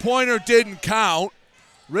three-pointer didn't count.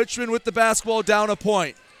 Richmond with the basketball down a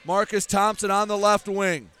point. Marcus Thompson on the left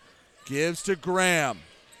wing. Gives to Graham.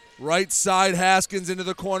 Right side, Haskins into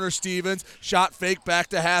the corner, Stevens. Shot fake back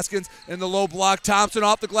to Haskins in the low block. Thompson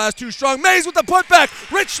off the glass, too strong. Mays with the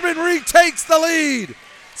putback. Richmond retakes the lead.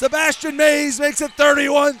 Sebastian Mays makes it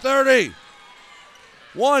 31-30.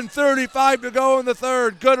 1:35 to go in the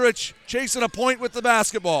third. Goodrich chasing a point with the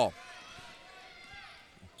basketball.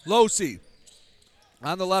 Losey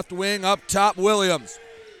on the left wing, up top, Williams.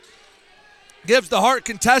 Gives the Hart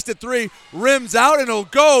contested three, rims out, and it'll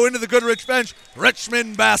go into the Goodrich bench.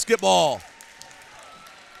 Richmond basketball.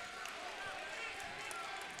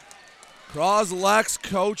 Croslex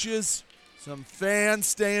coaches, some fans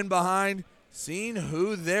staying behind, seeing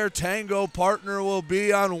who their tango partner will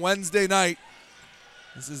be on Wednesday night.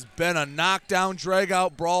 This has been a knockdown,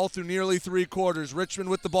 drag-out brawl through nearly three quarters. Richmond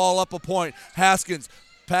with the ball up a point. Haskins,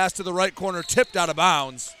 pass to the right corner, tipped out of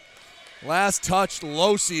bounds. Last touch,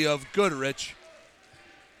 Losey of Goodrich.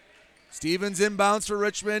 Stevens inbounds for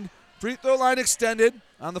Richmond. Free throw line extended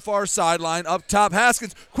on the far sideline. Up top,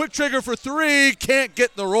 Haskins, quick trigger for three. Can't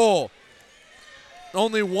get the roll.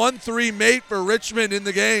 Only 1-3 made for Richmond in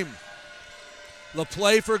the game.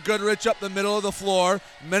 LaPlay for Goodrich up the middle of the floor.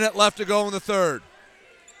 Minute left to go in the third.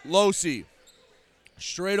 Losey,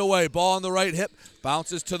 straight away, ball on the right hip.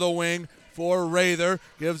 Bounces to the wing for Rather,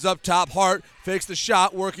 gives up top. Hart fakes the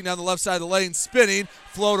shot, working down the left side of the lane, spinning,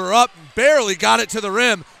 floater up, barely got it to the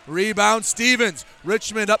rim. Rebound Stevens.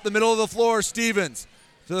 Richmond up the middle of the floor. Stevens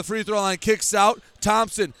to the free throw line, kicks out.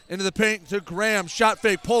 Thompson into the paint to Graham. Shot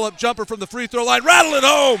fake, pull up jumper from the free throw line, rattle it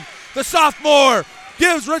home. The sophomore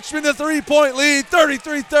gives Richmond the 3-point lead,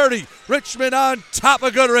 33-30. Richmond on top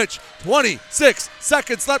of Goodrich. 26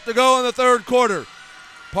 seconds left to go in the third quarter.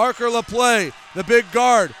 Parker LaPlay, the big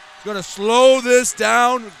guard, going to slow this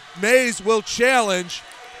down. Mays will challenge.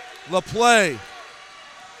 LaPlay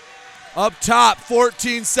up top,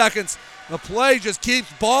 14 seconds. LaPlay just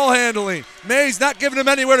keeps ball handling. Mays not giving him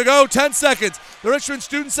anywhere to go, 10 seconds. The Richmond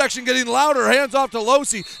student section getting louder. Hands off to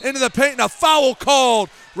Losey into the paint, and a foul called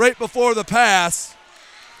right before the pass.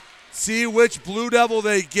 See which Blue Devil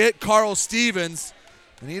they get, Carl Stevens,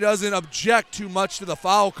 and he doesn't object too much to the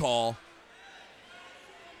foul call.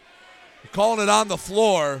 They're calling it on the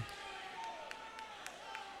floor.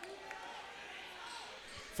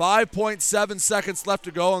 5.7 seconds left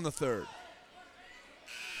to go in the third.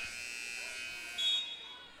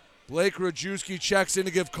 Blake Rajewski checks in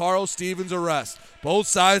to give Carl Stevens a rest. Both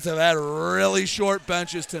sides have had really short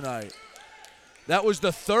benches tonight. That was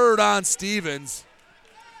the third on Stevens.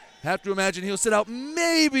 Have to imagine he'll sit out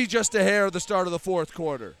maybe just a hair at the start of the fourth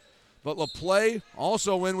quarter. But LaPlay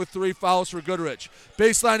also win with 3 fouls for Goodrich.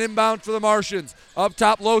 Baseline inbound for the Martians. Up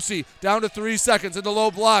top, Losi down to 3 seconds in the low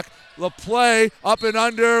block. LaPlay up and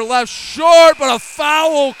under, left short, but a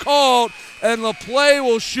foul called. And LaPlay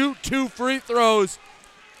will shoot 2 free throws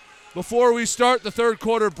before we start the third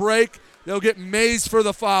quarter break. They'll get Mays for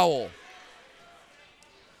the foul.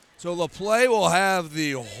 So LaPlay will have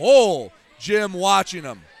the whole gym watching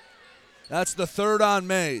him. That's the third on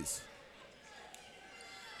Mays.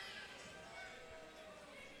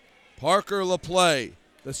 Parker LaPlay,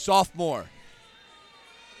 the sophomore.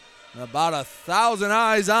 About 1,000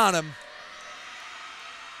 eyes on him.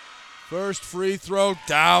 First free throw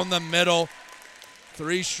down the middle.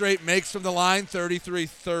 3 straight makes from the line,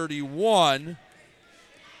 33-31.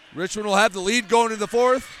 Richmond will have the lead going into the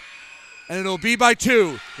fourth, and it'll be by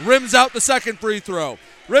 2. Rims out the second free throw.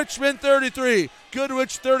 Richmond 33,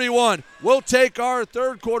 Goodrich 31. We'll take our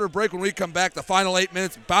third quarter break when we come back. The final 8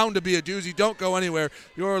 minutes, bound to be a doozy. Don't go anywhere.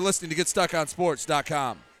 You're listening to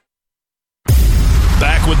GetStuckOnSports.com.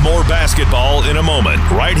 Back with more basketball in a moment,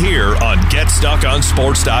 right here on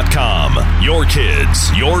GetStuckOnSports.com. Your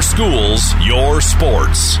kids, your schools, your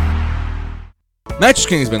sports. Mattress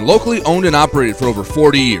King has been locally owned and operated for over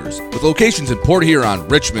 40 years. With locations in Port Huron,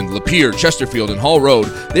 Richmond, Lapeer, Chesterfield, and Hall Road,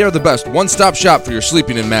 they are the best one-stop shop for your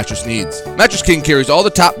sleeping and mattress needs. Mattress King carries all the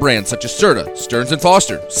top brands such as Serta, Stearns &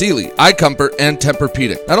 Foster, Sealy, iComfort, and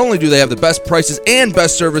Tempur-Pedic. Not only do they have the best prices and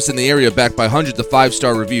best service in the area backed by hundreds of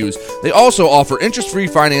 5-star reviews, they also offer interest-free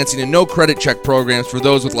financing and no credit check programs for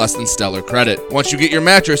those with less than stellar credit. Once you get your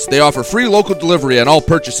mattress, they offer free local delivery on all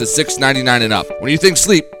purchases $6.99 and up. When you think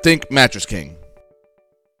sleep, think Mattress King.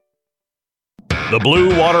 The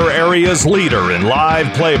Blue Water Area's leader in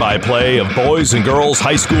live play-by-play of boys and girls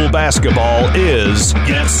high school basketball is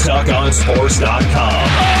GetStuckOnSports.com.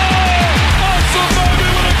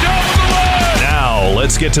 Now,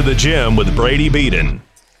 let's get to the gym with Brady Beaton.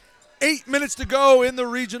 8 minutes to go in the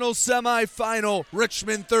regional semifinal.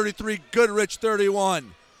 Richmond 33, Goodrich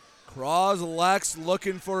 31. Croslex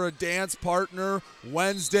looking for a dance partner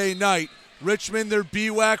Wednesday night. Richmond, their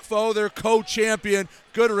BWAC foe, their co-champion.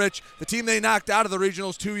 Goodrich, the team they knocked out of the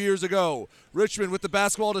regionals 2 years ago. Richmond with the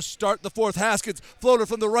basketball to start the fourth. Haskins, floater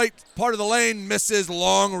from the right part of the lane, misses.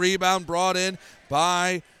 Long rebound brought in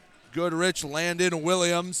by Goodrich. Landon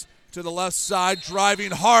Williams to the left side, driving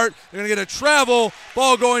Hart. They're going to get a travel.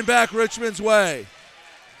 Ball going back Richmond's way.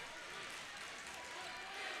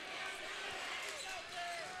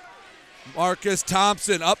 Marcus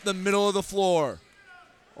Thompson up the middle of the floor.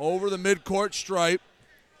 Over the midcourt stripe.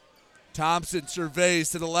 Thompson surveys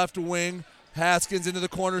to the left wing. Haskins into the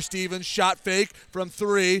corner. Stevens shot fake from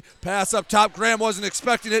 3. Pass up top. Graham wasn't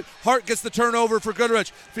expecting it. Hart gets the turnover for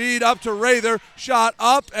Goodrich. Feed up to Rather. Shot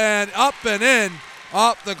up and in.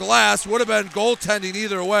 Up the glass. Would have been goaltending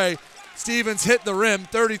either way. Stevens hit the rim.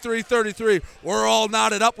 33-33. We're all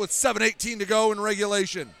knotted up with 7:18 to go in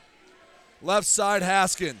regulation. Left side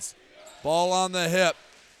Haskins. Ball on the hip.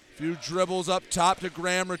 Few dribbles up top to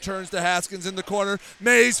Graham, returns to Haskins in the corner.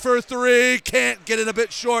 Mays for 3, can't get it, a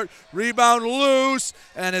bit short. Rebound loose,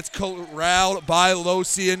 and it's corralled by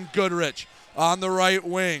Losi and Goodrich. On the right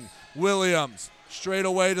wing, Williams straight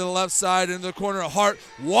away to the left side into the corner. Hart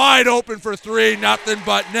wide open for 3, nothing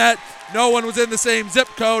but net. No one was in the same zip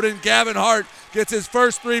code, and Gavin Hart gets his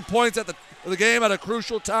first 3 points of the game at a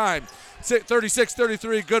crucial time.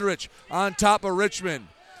 36-33, Goodrich on top of Richmond.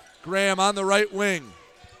 Graham on the right wing.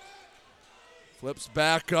 Flips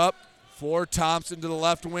back up for Thompson to the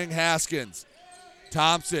left wing, Haskins.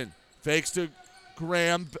 Thompson fakes to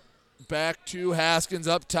Graham, back to Haskins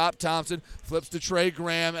up top. Thompson flips to Trey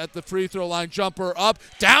Graham at the free throw line. Jumper up,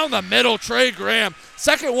 down the middle, Trey Graham.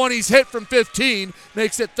 Second one he's hit from 15,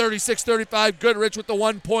 makes it 36-35. Goodrich with the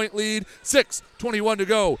 1-point lead. 6:21 to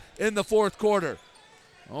go in the fourth quarter.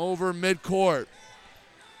 Over midcourt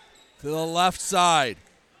to the left side.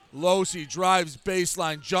 Losi drives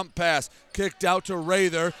baseline, jump pass, kicked out to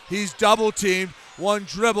Rather. He's double teamed, one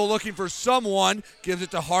dribble looking for someone, gives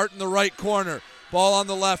it to Hart in the right corner. Ball on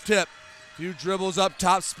the left hip. Few dribbles up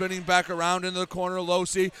top, spinning back around into the corner.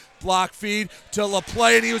 Losi, block feed to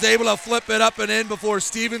LaPlay, and he was able to flip it up and in before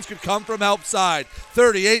Stevens could come from help side.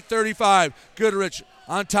 38-35, Goodrich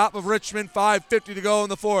on top of Richmond, 5:50 to go in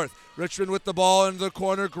the fourth. Richmond with the ball into the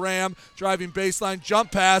corner. Graham driving baseline,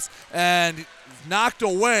 jump pass, and knocked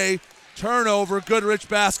away. Turnover, Goodrich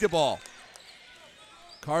basketball.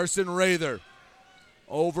 Carson Rather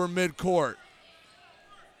over midcourt.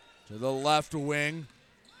 To the left wing,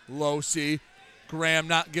 Losi. Graham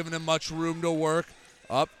not giving him much room to work.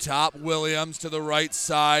 Up top, Williams to the right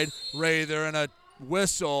side. Rather and a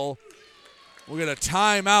whistle. We'll get a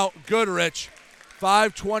timeout, Goodrich.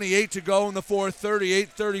 5:28 to go in the fourth,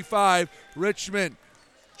 38-35. Richmond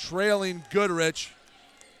trailing Goodrich.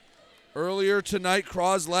 Earlier tonight,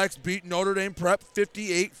 Croslex beat Notre Dame Prep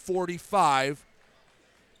 58-45.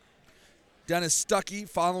 Dennis Stuckey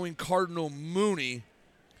following Cardinal Mooney.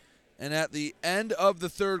 And at the end of the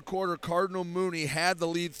third quarter, Cardinal Mooney had the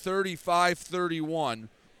lead 35-31.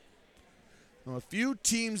 Now, a few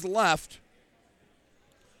teams left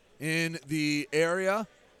in the area,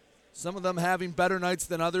 some of them having better nights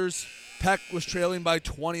than others. Peck was trailing by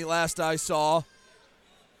 20 last I saw.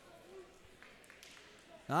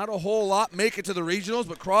 Not a whole lot make it to the regionals,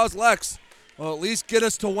 but Croslex will at least get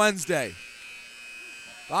us to Wednesday.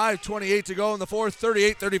 5:28 to go in the fourth,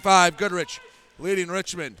 38-35. Goodrich leading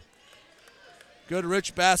Richmond.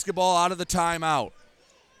 Goodrich basketball out of the timeout.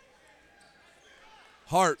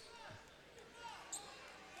 Hart.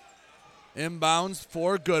 Inbounds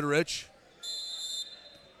for Goodrich.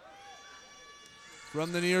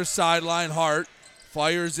 From the near sideline, Hart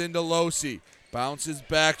fires into Losey. Bounces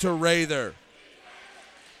back to Rather.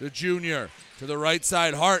 The junior to the right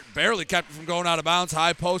side. Hart barely kept it from going out of bounds.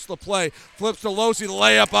 High post play. Flips to Losey.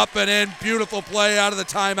 Layup up and in. Beautiful play out of the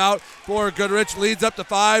timeout for Goodrich. Leads up to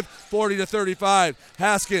 5, 40-35.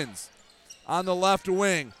 Haskins on the left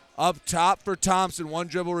wing. Up top for Thompson. One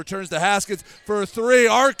dribble returns to Haskins for a three.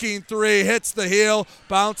 Arcing three. Hits the heel.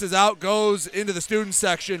 Bounces out. Goes into the student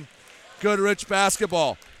section. Goodrich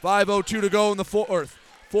basketball. 5:02 to go in the fourth.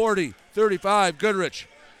 40-35. Goodrich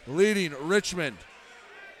leading Richmond.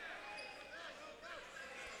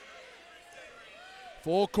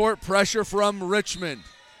 Full court pressure from Richmond.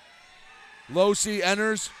 Losey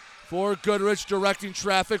enters for Goodrich, directing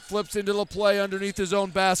traffic. Flips into the play underneath his own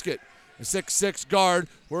basket. A 6'6 guard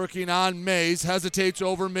working on Mays. Hesitates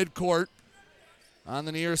over midcourt. On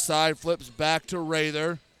the near side, flips back to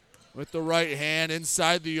Rather. With the right hand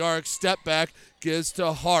inside the arc. Step back, gives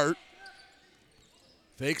to Hart.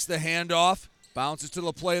 Fakes the handoff. Bounces to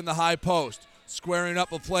the play in the high post. Squaring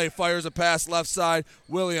up a play, fires a pass left side.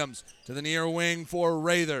 Williams to the near wing for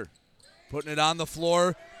Rather. Putting it on the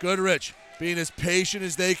floor. Goodrich being as patient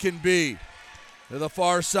as they can be. To the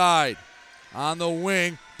far side. On the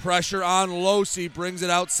wing, pressure on Losey. Brings it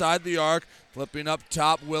outside the arc. Flipping up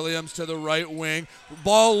top, Williams to the right wing.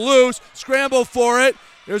 Ball loose, scramble for it.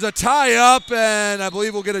 There's a tie-up, and I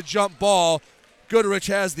believe we'll get a jump ball. Goodrich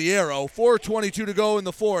has the arrow. 4:22 to go in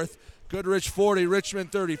the fourth. Goodrich 40,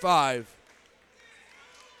 Richmond 35.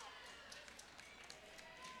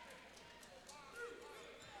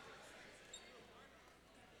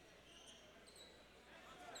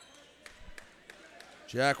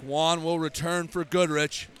 Jack Wan will return for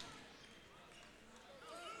Goodrich.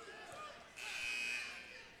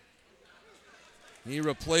 He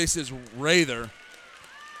replaces Rather.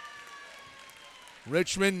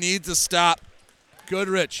 Richmond needs a stop.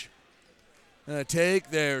 Goodrich gonna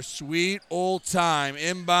take their sweet old time.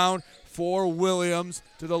 Inbound for Williams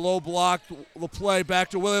to the low block. The play back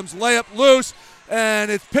to Williams. Layup loose,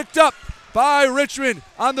 and it's picked up by Richmond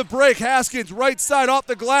on the break. Haskins, right side off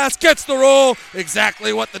the glass, gets the roll.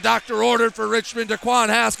 Exactly what the doctor ordered for Richmond. Daquan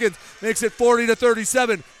Haskins makes it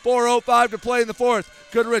 40-37. 4:05 to play in the fourth.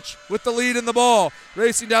 Goodrich with the lead in the ball.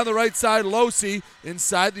 Racing down the right side, Losey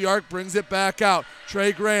inside the arc, brings it back out.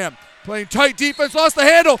 Trey Graham playing tight defense, lost the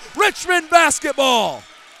handle. Richmond basketball.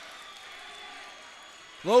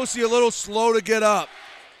 Losey a little slow to get up.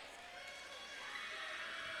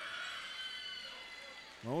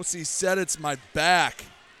 Losey said it's my back.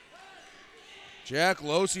 Jack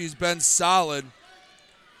Losey's been solid.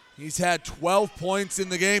 He's had 12 points in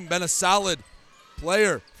the game, been a solid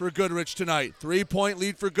player for Goodrich tonight. 3-point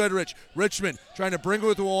lead for Goodrich. Richmond trying to bring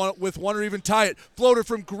it with one or even tie it. Floater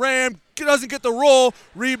from Graham, doesn't get the roll.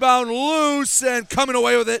 Rebound loose, and coming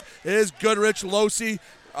away with it is Goodrich. Losey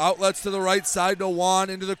outlets to the right side to Juan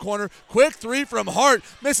into the corner. Quick three from Hart.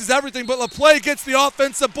 Misses everything, but LaPlay gets the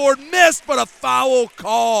offensive board. Missed, but a foul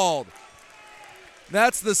called.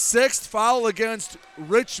 That's the sixth foul against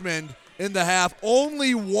Richmond in the half.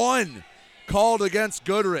 Only one called against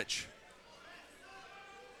Goodrich.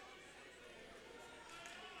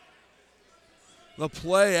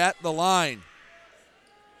 LaPlay at the line.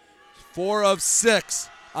 4 of 6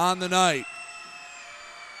 on the night.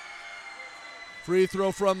 Free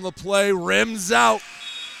throw from LaPlay, rims out.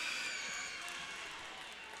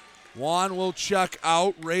 Juan will check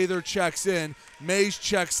out. Rather checks in. Mays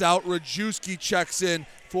checks out. Rajewski checks in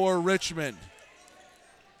for Richmond.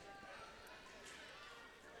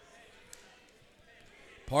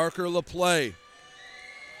 Parker LaPlay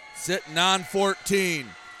sitting on 14.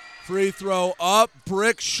 Free throw up,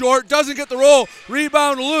 brick short, doesn't get the roll.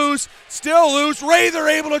 Rebound loose, still loose. Rather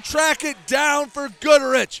able to track it down for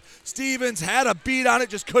Goodrich. Stevens had a beat on it,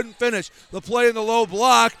 just couldn't finish. The play in the low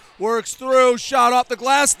block, works through, shot off the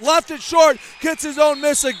glass, left it short, gets his own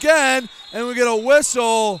miss again, and we get a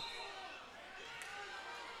whistle.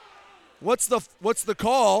 What's the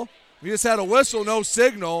call? We just had a whistle, no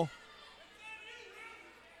signal.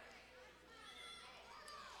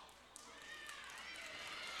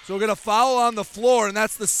 So we'll get a foul on the floor, and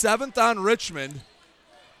that's the 7th on Richmond.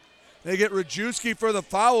 They get Rajewski for the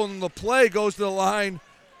foul, and the play goes to the line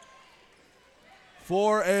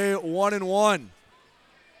for a 1-and-1.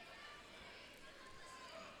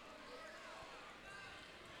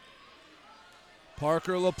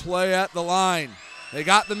 Parker LaPlay at the line. They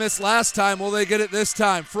got the miss last time. Will they get it this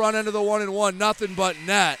time? Front end of the 1-and-1, nothing but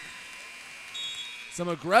net. Some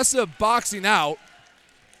aggressive boxing out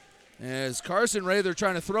as Carson Rather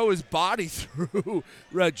trying to throw his body through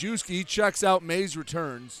Rajewski. He checks out, Mays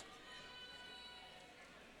returns.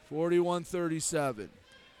 41-37.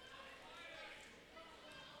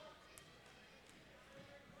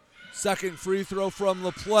 Second free throw from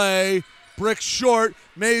LaPlay. Brick short.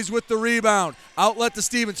 Mays with the rebound. Outlet to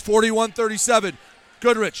Stevens. 41-37.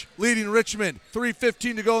 Goodrich leading Richmond.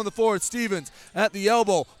 3:15 to go in the fourth. Stevens at the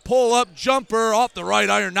elbow. Pull up jumper off the right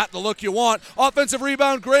iron. Not the look you want. Offensive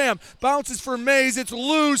rebound. Graham bounces for Mays. It's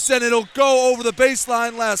loose and it'll go over the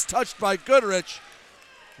baseline. Last touched by Goodrich.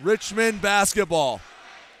 Richmond basketball.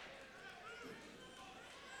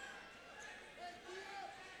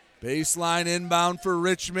 Baseline inbound for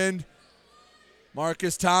Richmond.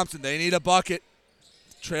 Marcus Thompson. They need a bucket.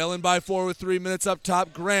 Trailing by 4 with 3 minutes up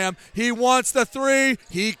top. Graham, he wants the three.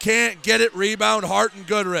 He can't get it. Rebound, Hart and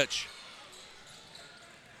Goodrich.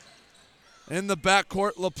 In the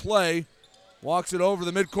backcourt, LaPlay walks it over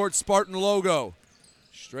the midcourt Spartan logo.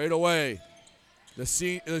 Straight away. The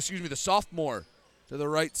sophomore to the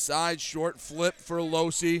right side. Short flip for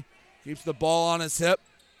Losi. Keeps the ball on his hip.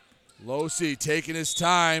 Losi taking his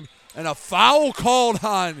time. And a foul called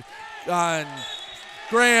on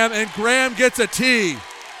Graham, and Graham gets a tee.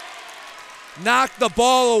 Knocked the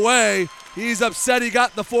ball away. He's upset he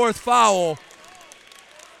got the fourth foul.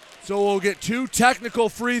 So we'll get 2 technical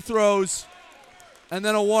free throws and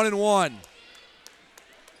then a 1-and-1.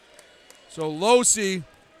 So Losi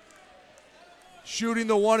shooting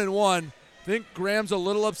the 1-and-1. I think Graham's a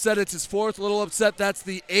little upset. It's his fourth, a little upset. That's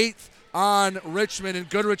the 8th on Richmond, and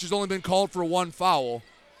Goodrich has only been called for 1 foul.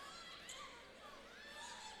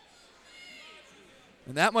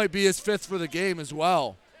 And that might be his 5th for the game as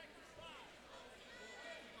well.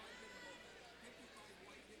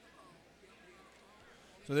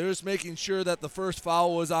 So they're just making sure that the first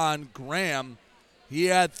foul was on Graham. He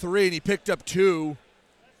had 3 and he picked up 2.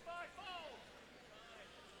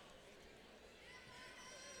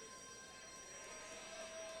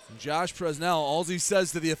 And Josh Presnell, all he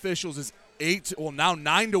says to the officials is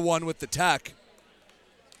 9-1 with the tech.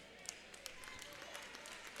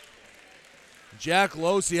 Jack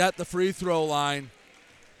Losi at the free throw line.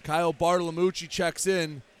 Kyle Bartolomucci checks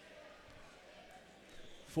in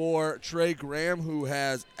for Trey Graham, who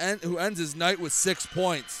ends his night with 6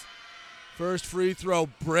 points. First free throw,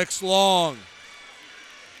 bricks long.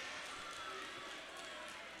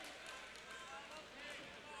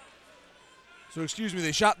 So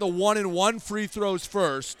they shot the 1-and-1 free throws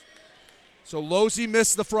first. So Losi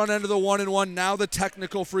missed the front end of the 1-and-1. Now the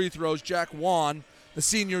technical free throws. Jack Wan, the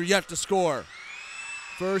senior, yet to score.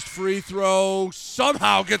 First free throw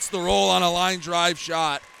somehow gets the roll on a line drive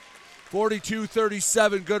shot.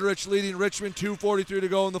 42-37, Goodrich leading Richmond, 2:43 to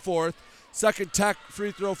go in the fourth. Second tech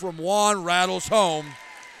free throw from Juan rattles home.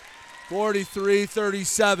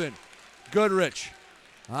 43-37, Goodrich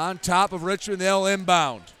on top of Richmond. They'll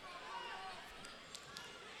inbound.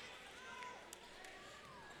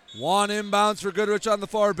 Juan inbounds for Goodrich on the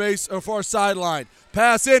far sideline.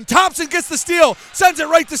 Pass in. Thompson gets the steal. Sends it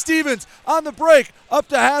right to Stevens. On the break. Up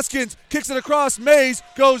to Haskins. Kicks it across. Mays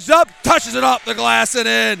goes up. Touches it off the glass and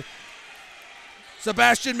in.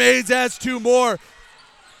 Sebastian Mays adds 2 more.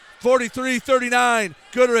 43-39.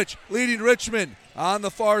 Goodrich leading Richmond. On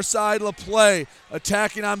the far side, LaPlay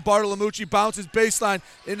attacking on Bartolomucci. Bounces baseline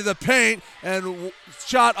into the paint. And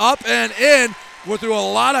shot up and in. We're through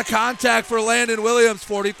a lot of contact for Landon Williams,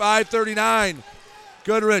 45-39.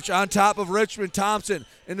 Goodrich on top of Richmond. Thompson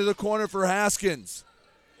into the corner for Haskins.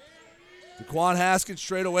 DeQuan Haskins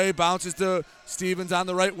straight away, bounces to Stevens on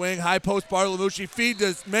the right wing. High post, Bartolomucci, feed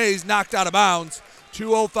to Mays, knocked out of bounds.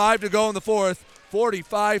 2:05 to go in the fourth.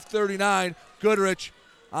 45-39, Goodrich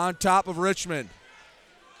on top of Richmond.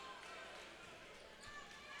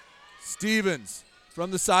 Stevens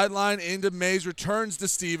from the sideline into Mays, returns to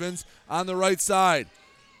Stevens on the right side.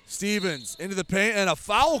 Stevens into the paint, and a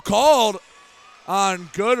foul called on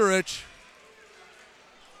Goodrich.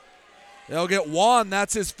 They'll get Juan,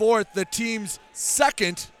 that's his fourth, the team's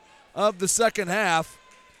second of the second half.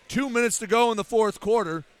 2 minutes to go in the fourth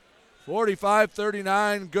quarter.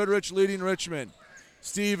 45-39, Goodrich leading Richmond.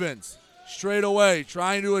 Stevens straight away,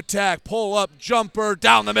 trying to attack, pull up, jumper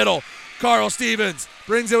down the middle. Carl Stevens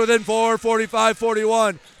brings it within 4,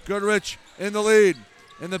 45-41. Goodrich in the lead.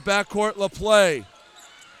 In the backcourt, LaPlay.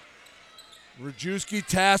 Rajewski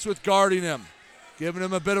tasked with guarding him. Giving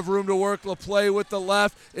him a bit of room to work. LaPlay with the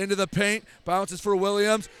left into the paint. Bounces for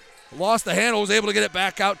Williams. Lost the handle, was able to get it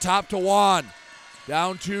back out top to Juan.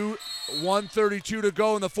 Down to 1:32 to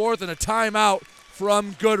go in the fourth, and a timeout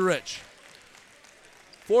from Goodrich.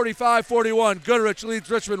 45-41, Goodrich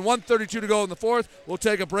leads Richmond. 1:32 to go in the fourth. We'll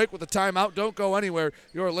take a break with a timeout. Don't go anywhere.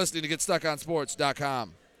 You're listening to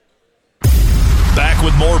GetStuckOnSports.com. Back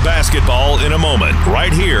with more basketball in a moment,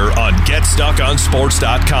 right here on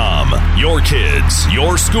GetStuckOnSports.com. Your kids,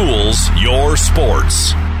 your schools, your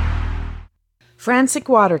sports. Frantic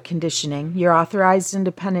Water Conditioning, your authorized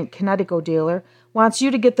independent Connecticut dealer, wants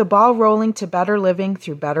you to get the ball rolling to better living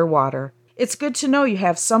through better water. It's good to know you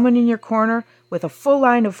have someone in your corner with a full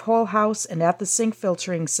line of whole house and at-the-sink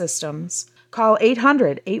filtering systems. Call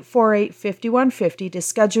 800-848-5150 to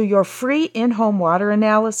schedule your free in-home water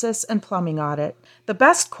analysis and plumbing audit. The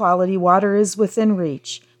best quality water is within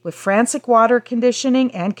reach with Frantic Water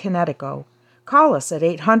Conditioning and Connecticut. Call us at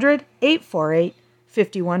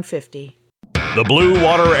 800-848-5150. The Blue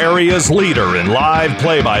Water Area's leader in live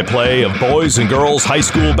play-by-play of boys and girls high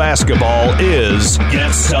school basketball is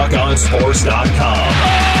GetStuckOnSports.com.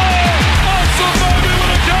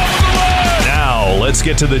 Now, let's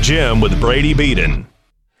get to the gym with Brady Beaton.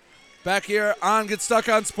 Back here on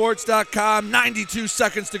GetStuckOnSports.com, 92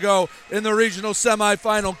 seconds to go in the regional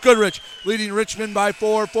semifinal. Goodrich leading Richmond by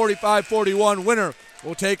 4, 45-41. Winner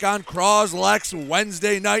will take on Croslex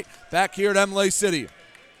Wednesday night back here at Emley City.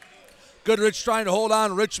 Goodrich trying to hold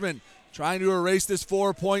on. Richmond trying to erase this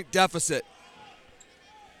 4-point deficit.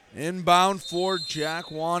 Inbound for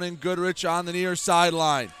Jack Juan and Goodrich on the near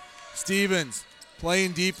sideline. Stevens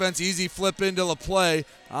playing defense, easy flip into LaPlay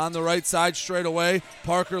on the right side straight away.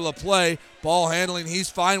 Parker LaPlay, ball handling,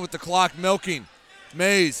 he's fine with the clock milking.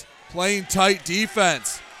 Mays playing tight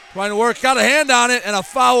defense, trying to work, got a hand on it, and a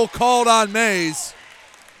foul called on Mays.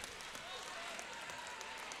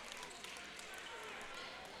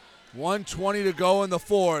 1:20 to go in the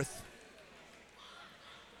fourth.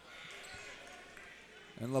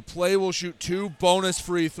 And LaPlay will shoot 2 bonus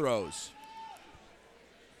free throws.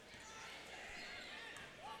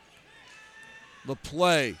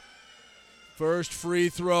 LaPlay, first free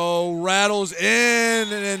throw, rattles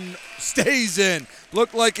in and stays in.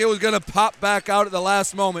 Looked like it was going to pop back out at the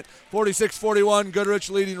last moment. 46-41, Goodrich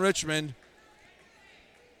leading Richmond.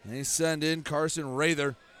 They send in Carson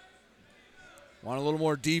Rather. Want a little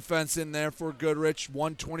more defense in there for Goodrich.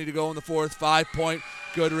 1:20 to go in the fourth. 5-point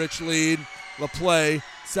Goodrich lead. LaPlay,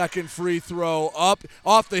 second free throw up,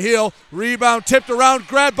 off the heel. Rebound tipped around,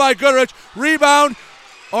 grabbed by Goodrich. Rebound.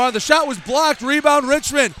 The shot was blocked. Rebound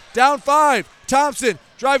Richmond. Down 5. Thompson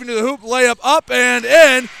driving to the hoop. Layup up and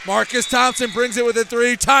in. Marcus Thompson brings it within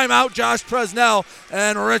 3. Timeout Josh Presnell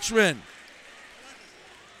and Richmond.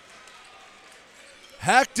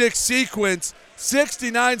 Hectic sequence.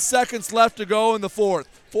 69 seconds left to go in the fourth.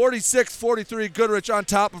 46-43 Goodrich on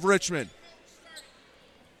top of Richmond.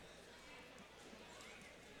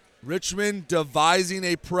 Richmond devising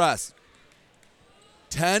a press.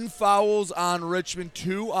 10 fouls on Richmond,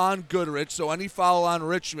 2 on Goodrich. So any foul on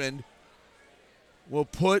Richmond will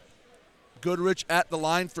put Goodrich at the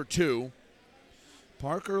line for 2.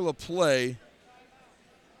 Parker LaPlay,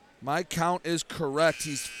 my count is correct.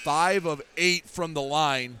 He's 5 of 8 from the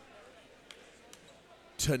line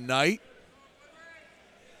tonight.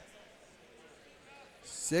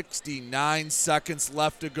 69 seconds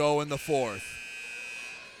left to go in the fourth.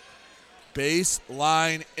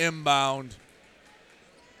 Baseline inbound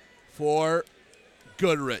for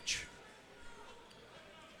Goodrich.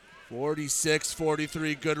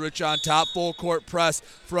 46-43, Goodrich on top. Full court press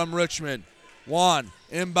from Richmond. Juan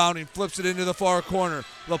inbounding, flips it into the far corner.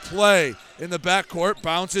 LaPlay in the backcourt,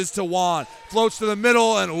 bounces to Juan. Floats to the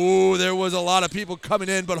middle, and there was a lot of people coming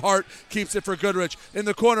in, but Hart keeps it for Goodrich. In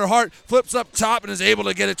the corner, Hart flips up top and is able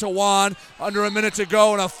to get it to Juan. Under a minute to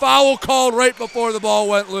go, and a foul called right before the ball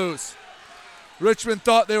went loose. Richmond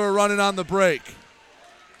thought they were running on the break.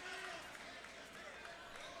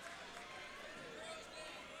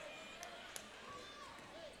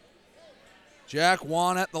 Jack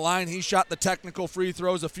Wan at the line. He shot the technical free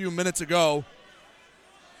throws a few minutes ago.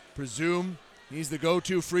 Presume he's the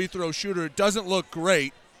go-to free throw shooter. It doesn't look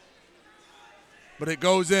great, but it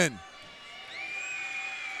goes in.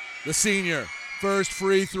 The senior, first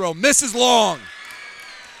free throw, misses long.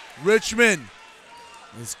 Richmond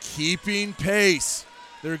is keeping pace.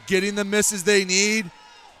 They're getting the misses they need.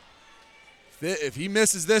 If he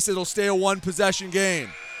misses this, it'll stay a one-possession game.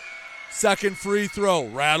 Second free throw,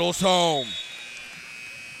 rattles home.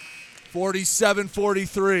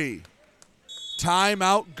 47-43.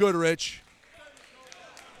 Timeout Goodrich.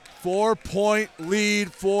 4-point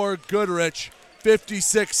lead for Goodrich.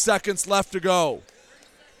 56 seconds left to go.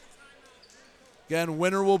 Again,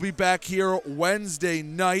 winner will be back here Wednesday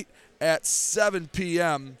night at 7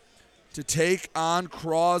 p.m. to take on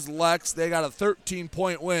Croslex. They got a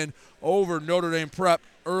 13-point win over Notre Dame Prep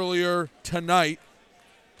earlier tonight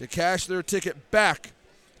to cash their ticket back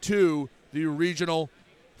to the regional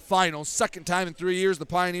finals. Second time in 3 years the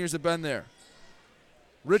Pioneers have been there.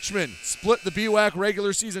 Richmond split the BWAC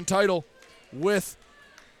regular season title with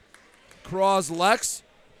Croslex.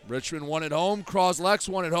 Richmond won at home. Croslex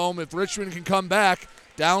won at home. If Richmond can come back,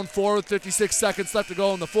 down 4 with 56 seconds left to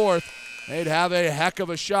go in the fourth, they'd have a heck of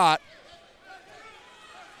a shot.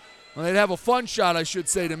 Well, they'd have a fun shot, I should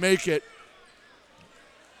say, to make it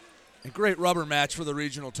a great rubber match for the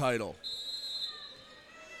regional title.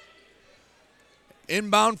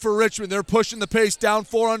 Inbound for Richmond. They're pushing the pace, down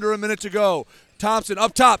 4 under a minute to go. Thompson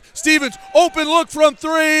up top. Stevens, open look from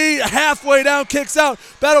three. Halfway down, kicks out.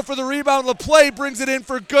 Battle for the rebound. LaPlay brings it in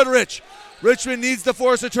for Goodrich. Richmond needs to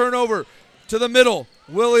force a turnover. To the middle.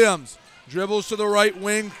 Williams dribbles to the right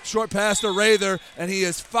wing. Short pass to Rather, and he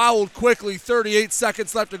is fouled quickly. 38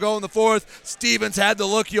 seconds left to go in the fourth. Stevens had the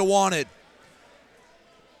look you wanted.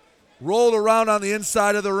 Rolled around on the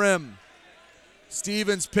inside of the rim.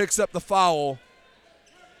 Stevens picks up the foul.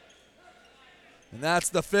 And that's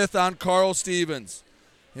the fifth on Carl Stevens.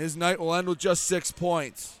 His night will end with just 6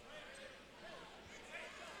 points.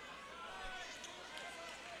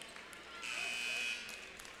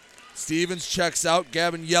 Stevens checks out.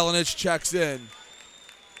 Gavin Jelinich checks in.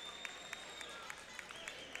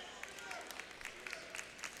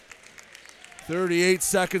 .38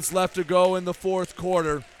 seconds left to go in the fourth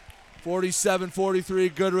quarter.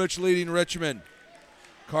 47-43, Goodrich leading Richmond.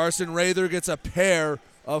 Carson Rather gets a pair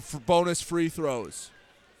of bonus free throws.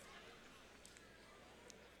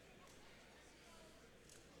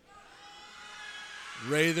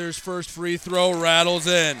 Rather's first free throw rattles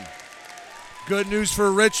in. Good news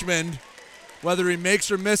for Richmond. Whether he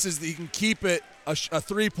makes or misses, he can keep it. A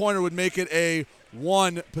three-pointer would make it a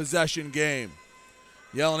one-possession game.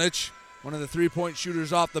 Jelinich, one of the three-point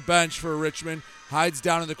shooters off the bench for Richmond, hides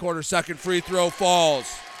down in the corner. Second free throw falls.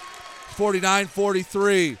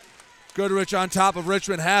 49-43. Goodrich on top of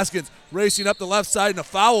Richmond. Haskins racing up the left side and a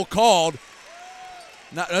foul called.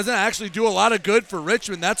 Doesn't actually do a lot of good for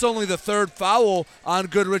Richmond. That's only the third foul on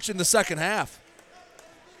Goodrich in the second half.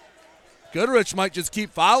 Goodrich might just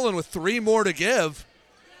keep fouling with 3 more to give.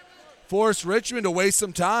 Force Richmond to waste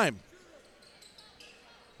some time.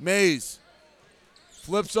 Mays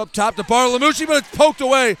flips up top to Barlamucci, but it's poked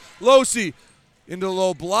away. Losi into the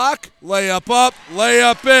low block. Layup up,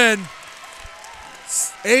 layup in.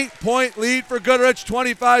 8-point lead for Goodrich,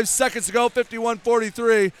 25 seconds to go,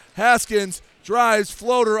 51-43. Haskins drives,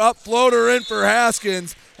 floater up, floater in for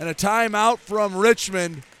Haskins, and a timeout from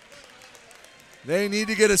Richmond. They need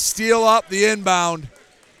to get a steal up the inbound.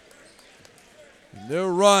 Their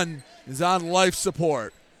run is on life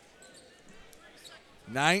support.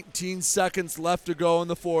 19 seconds left to go in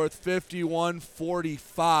the fourth,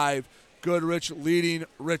 51-45. Goodrich leading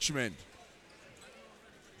Richmond.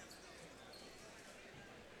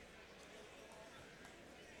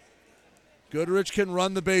 Goodrich can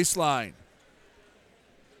run the baseline.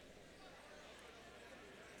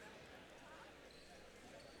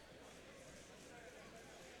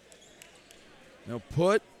 Now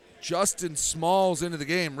put Justin Smalls into the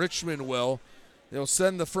game. Richmond will. They'll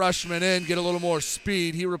send the freshman in, get a little more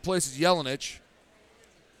speed. He replaces Jelinich.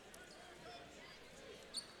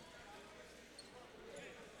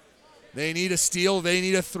 They need a steal. They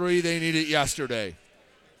need a three. They need it yesterday.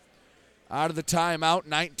 Out of the timeout,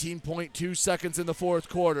 19.2 seconds in the fourth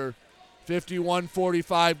quarter.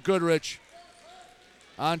 51-45, Goodrich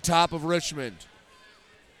on top of Richmond.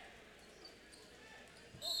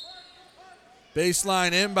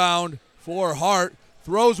 Baseline inbound for Hart.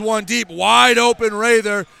 Throws one deep, wide open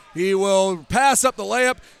Rather. He will pass up the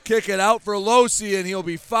layup, kick it out for Losi, and he'll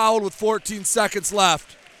be fouled with 14 seconds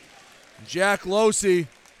left. Jack Losi,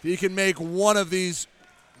 if he can make one of these,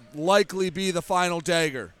 likely be the final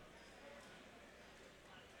dagger.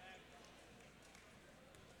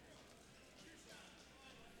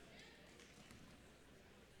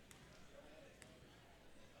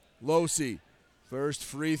 Losey, first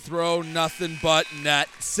free throw, nothing but net.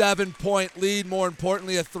 7-point lead, more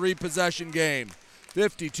importantly, a 3-possession game.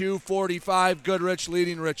 52-45, Goodrich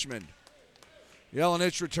leading Richmond.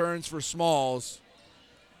 Yelenich returns for Smalls.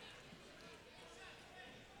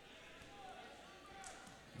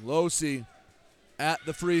 Losey at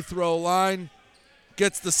the free throw line.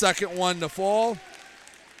 Gets the second one to fall.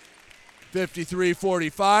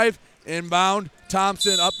 53-45. Inbound.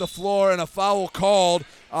 Thompson up the floor and a foul called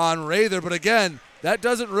on Rather. But again, that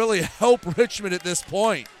doesn't really help Richmond at this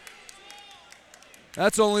point.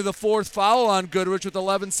 That's only the 4th foul on Goodrich with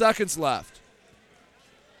 11 seconds left.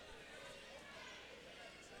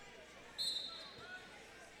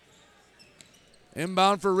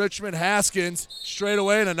 Inbound for Richmond, Haskins, straight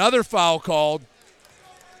away, and another foul called.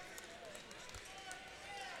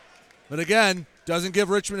 But again, doesn't give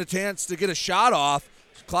Richmond a chance to get a shot off.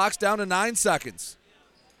 Clock's down to 9 seconds.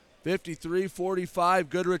 53-45,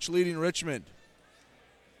 Goodrich leading Richmond.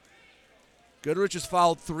 Goodrich has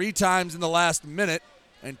fouled 3 times in the last minute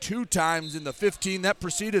and 2 times in the 15 that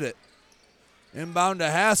preceded it. Inbound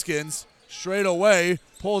to Haskins, straight away,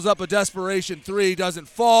 pulls up a desperation 3, doesn't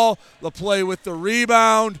fall. The play with the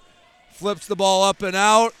rebound, flips the ball up and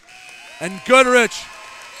out, and Goodrich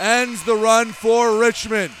ends the run for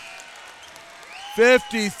Richmond.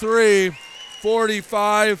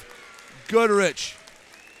 53-45, Goodrich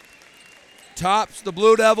tops the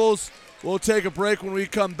Blue Devils. We'll take a break. When we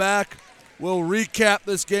come back, we'll recap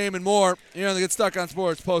this game and more here on the Get Stuck on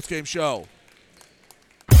Sports postgame show.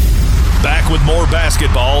 Back with more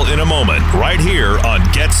basketball in a moment, right here on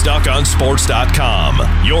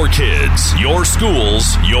GetStuckOnSports.com. Your kids, your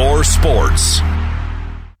schools, your sports.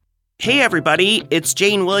 Hey everybody, it's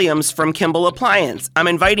Jane Williams from Kimball Appliance. I'm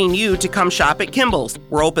inviting you to come shop at Kimball's.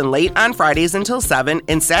 We're open late on Fridays until 7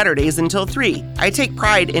 and Saturdays until 3. I take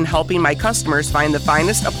pride in helping my customers find the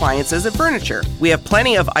finest appliances and furniture. We have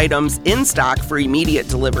plenty of items in stock for immediate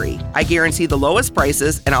delivery. I guarantee the lowest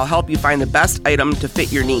prices and I'll help you find the best item to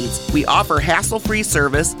fit your needs. We offer hassle-free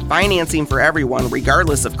service, financing for everyone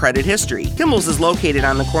regardless of credit history. Kimball's is located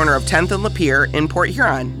on the corner of 10th and Lapeer in Port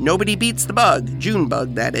Huron. Nobody beats the bug,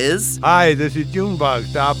 Junebug that is. Hi, this is Junebug.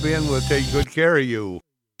 Stop in, we'll take good care of you.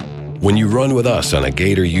 When you run with us on a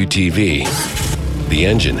Gator UTV, the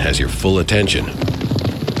engine has your full attention.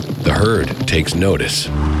 The herd takes notice.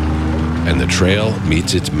 And the trail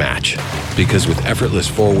meets its match. Because with effortless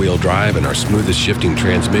four-wheel drive and our smoothest shifting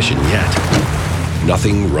transmission yet,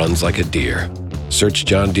 nothing runs like a deer. Search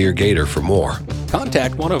John Deere Gator for more.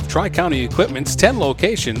 Contact one of Tri-County Equipment's 10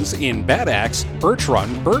 locations in Bad Axe, Birch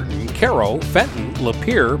Run, Burton, Caro, Fenton,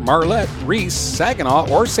 Lapeer, Marlette, Reese,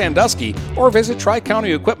 Saginaw, or Sandusky, or visit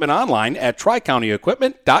Tri-County Equipment online at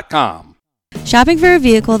tricountyequipment.com. Shopping for a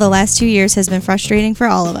vehicle the last 2 years has been frustrating for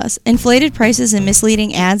all of us. Inflated prices and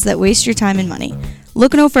misleading ads that waste your time and money.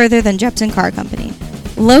 Look no further than Jepson Car Company.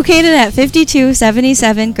 Located at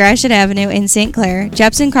 5277 Gratiot Avenue in St. Clair,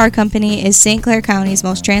 Jepson Car Company is St. Clair County's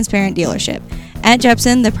most transparent dealership. At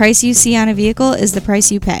Jepson, the price you see on a vehicle is the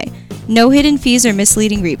price you pay. No hidden fees or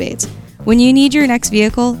misleading rebates. When you need your next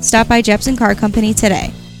vehicle, stop by Jepson Car Company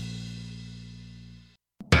today.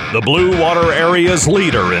 The Blue Water Area's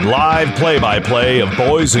leader in live play-by-play of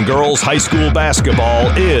boys and girls high school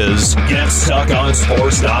basketball is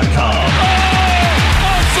GetStuckOnSports.com.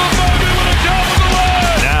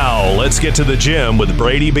 Now, let's get to the gym with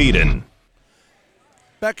Brady Beaton.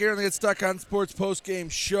 Back here on the Get Stuck on Sports postgame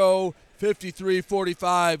show.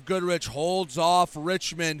 53-45, Goodrich holds off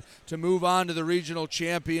Richmond to move on to the regional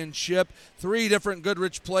championship. 3 different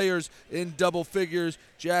Goodrich players in double figures.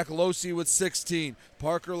 Jack Losey with 16,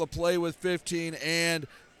 Parker LaPlay with 15, and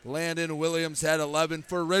Landon Williams had 11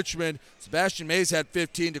 for Richmond. Sebastian Mays had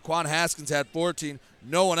 15, Daquan Haskins had 14.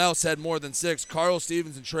 No one else had more than 6. Carl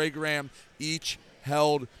Stevens and Trey Graham each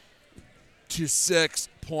held to 6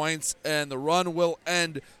 points, and the run will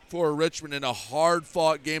end for Richmond in a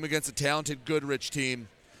hard-fought game against a talented Goodrich team.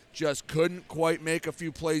 Just couldn't quite make a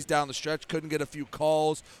few plays down the stretch, couldn't get a few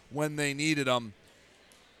calls when they needed them.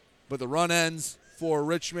 But the run ends for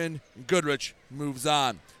Richmond, and Goodrich moves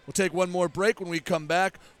on. We'll take one more break. When we come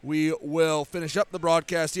back, we will finish up the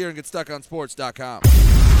broadcast here and GetStuckOnSports.com.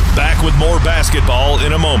 Back with more basketball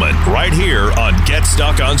in a moment, right here on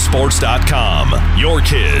GetStuckOnSports.com. Your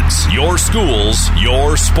kids, your schools,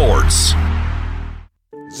 your sports.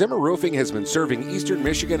 Zimmer Roofing has been serving Eastern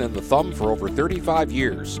Michigan and the Thumb for over 35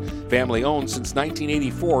 years. Family owned since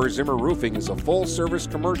 1984, Zimmer Roofing is a full-service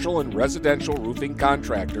commercial and residential roofing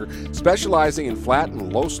contractor specializing in flat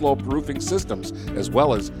and low-slope roofing systems, as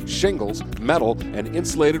well as shingles, metal, and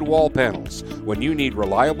insulated wall panels. When you need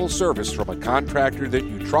reliable service from a contractor that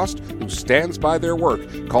you trust who stands by their work.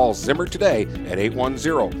 Call Zimmer today at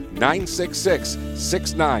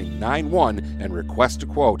 810-966-6991 and request a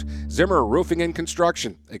quote. Zimmer Roofing and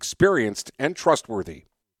Construction, experienced and trustworthy.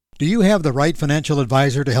 Do you have the right financial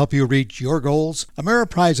advisor to help you reach your goals?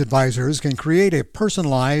 Ameriprise Advisors can create a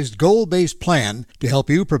personalized, goal-based plan to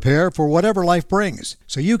help you prepare for whatever life brings,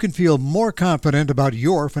 so you can feel more confident about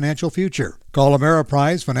your financial future. Call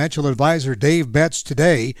Ameriprise Financial Advisor Dave Betts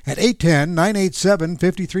today at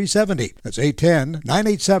 810-987-5370. That's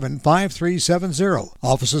 810-987-5370.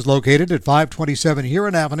 Office is located at 527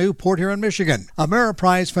 Huron Avenue, Port Huron, Michigan.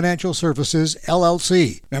 Ameriprise Financial Services,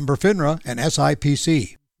 LLC. Member FINRA and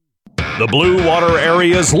SIPC. The Blue Water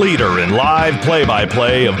Area's leader in live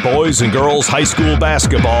play-by-play of boys and girls high school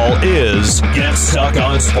basketball is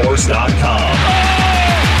GetStuckOnSports.com.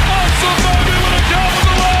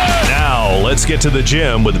 Now, let's get to the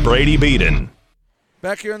gym with Brady Beaton.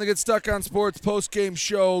 Back here on the Get Stuck on Sports post-game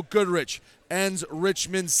show, Goodrich ends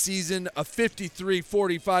Richmond's season, a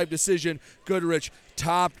 53-45 decision. Goodrich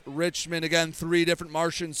topped Richmond. Again, 3 different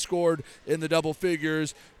Martians scored in the double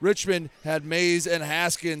figures. Richmond had Mays and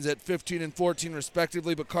Haskins at 15 and 14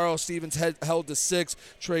 respectively, but Carl Stevens held to 6.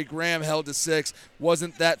 Trey Graham held to 6.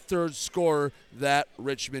 Wasn't that third scorer that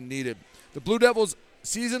Richmond needed. The Blue Devils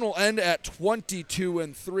season will end at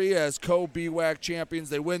 22-3 as co-BWAC champions.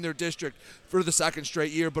 They win their district for the second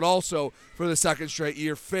straight year, but also for the second straight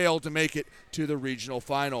year failed to make it to the regional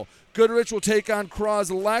final. Goodrich will take on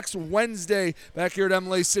Croslex Wednesday back here at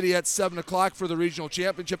MLA City at 7 o'clock for the regional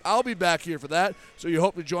championship. I'll be back here for that, so you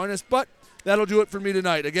hope to join us, but that'll do it for me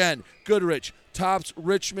tonight. Again, Goodrich tops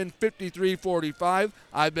Richmond 53-45.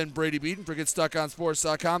 I've been Brady Beaton for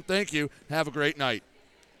GetStuckOnSports.com. Thank you. Have a great night.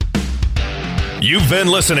 You've been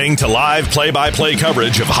listening to live play-by-play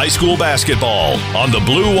coverage of high school basketball on the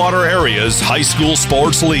Blue Water Area's high school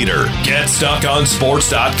sports leader.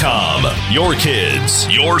 GetStuckOnSports.com. Your kids,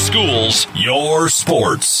 your schools, your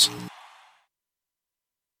sports.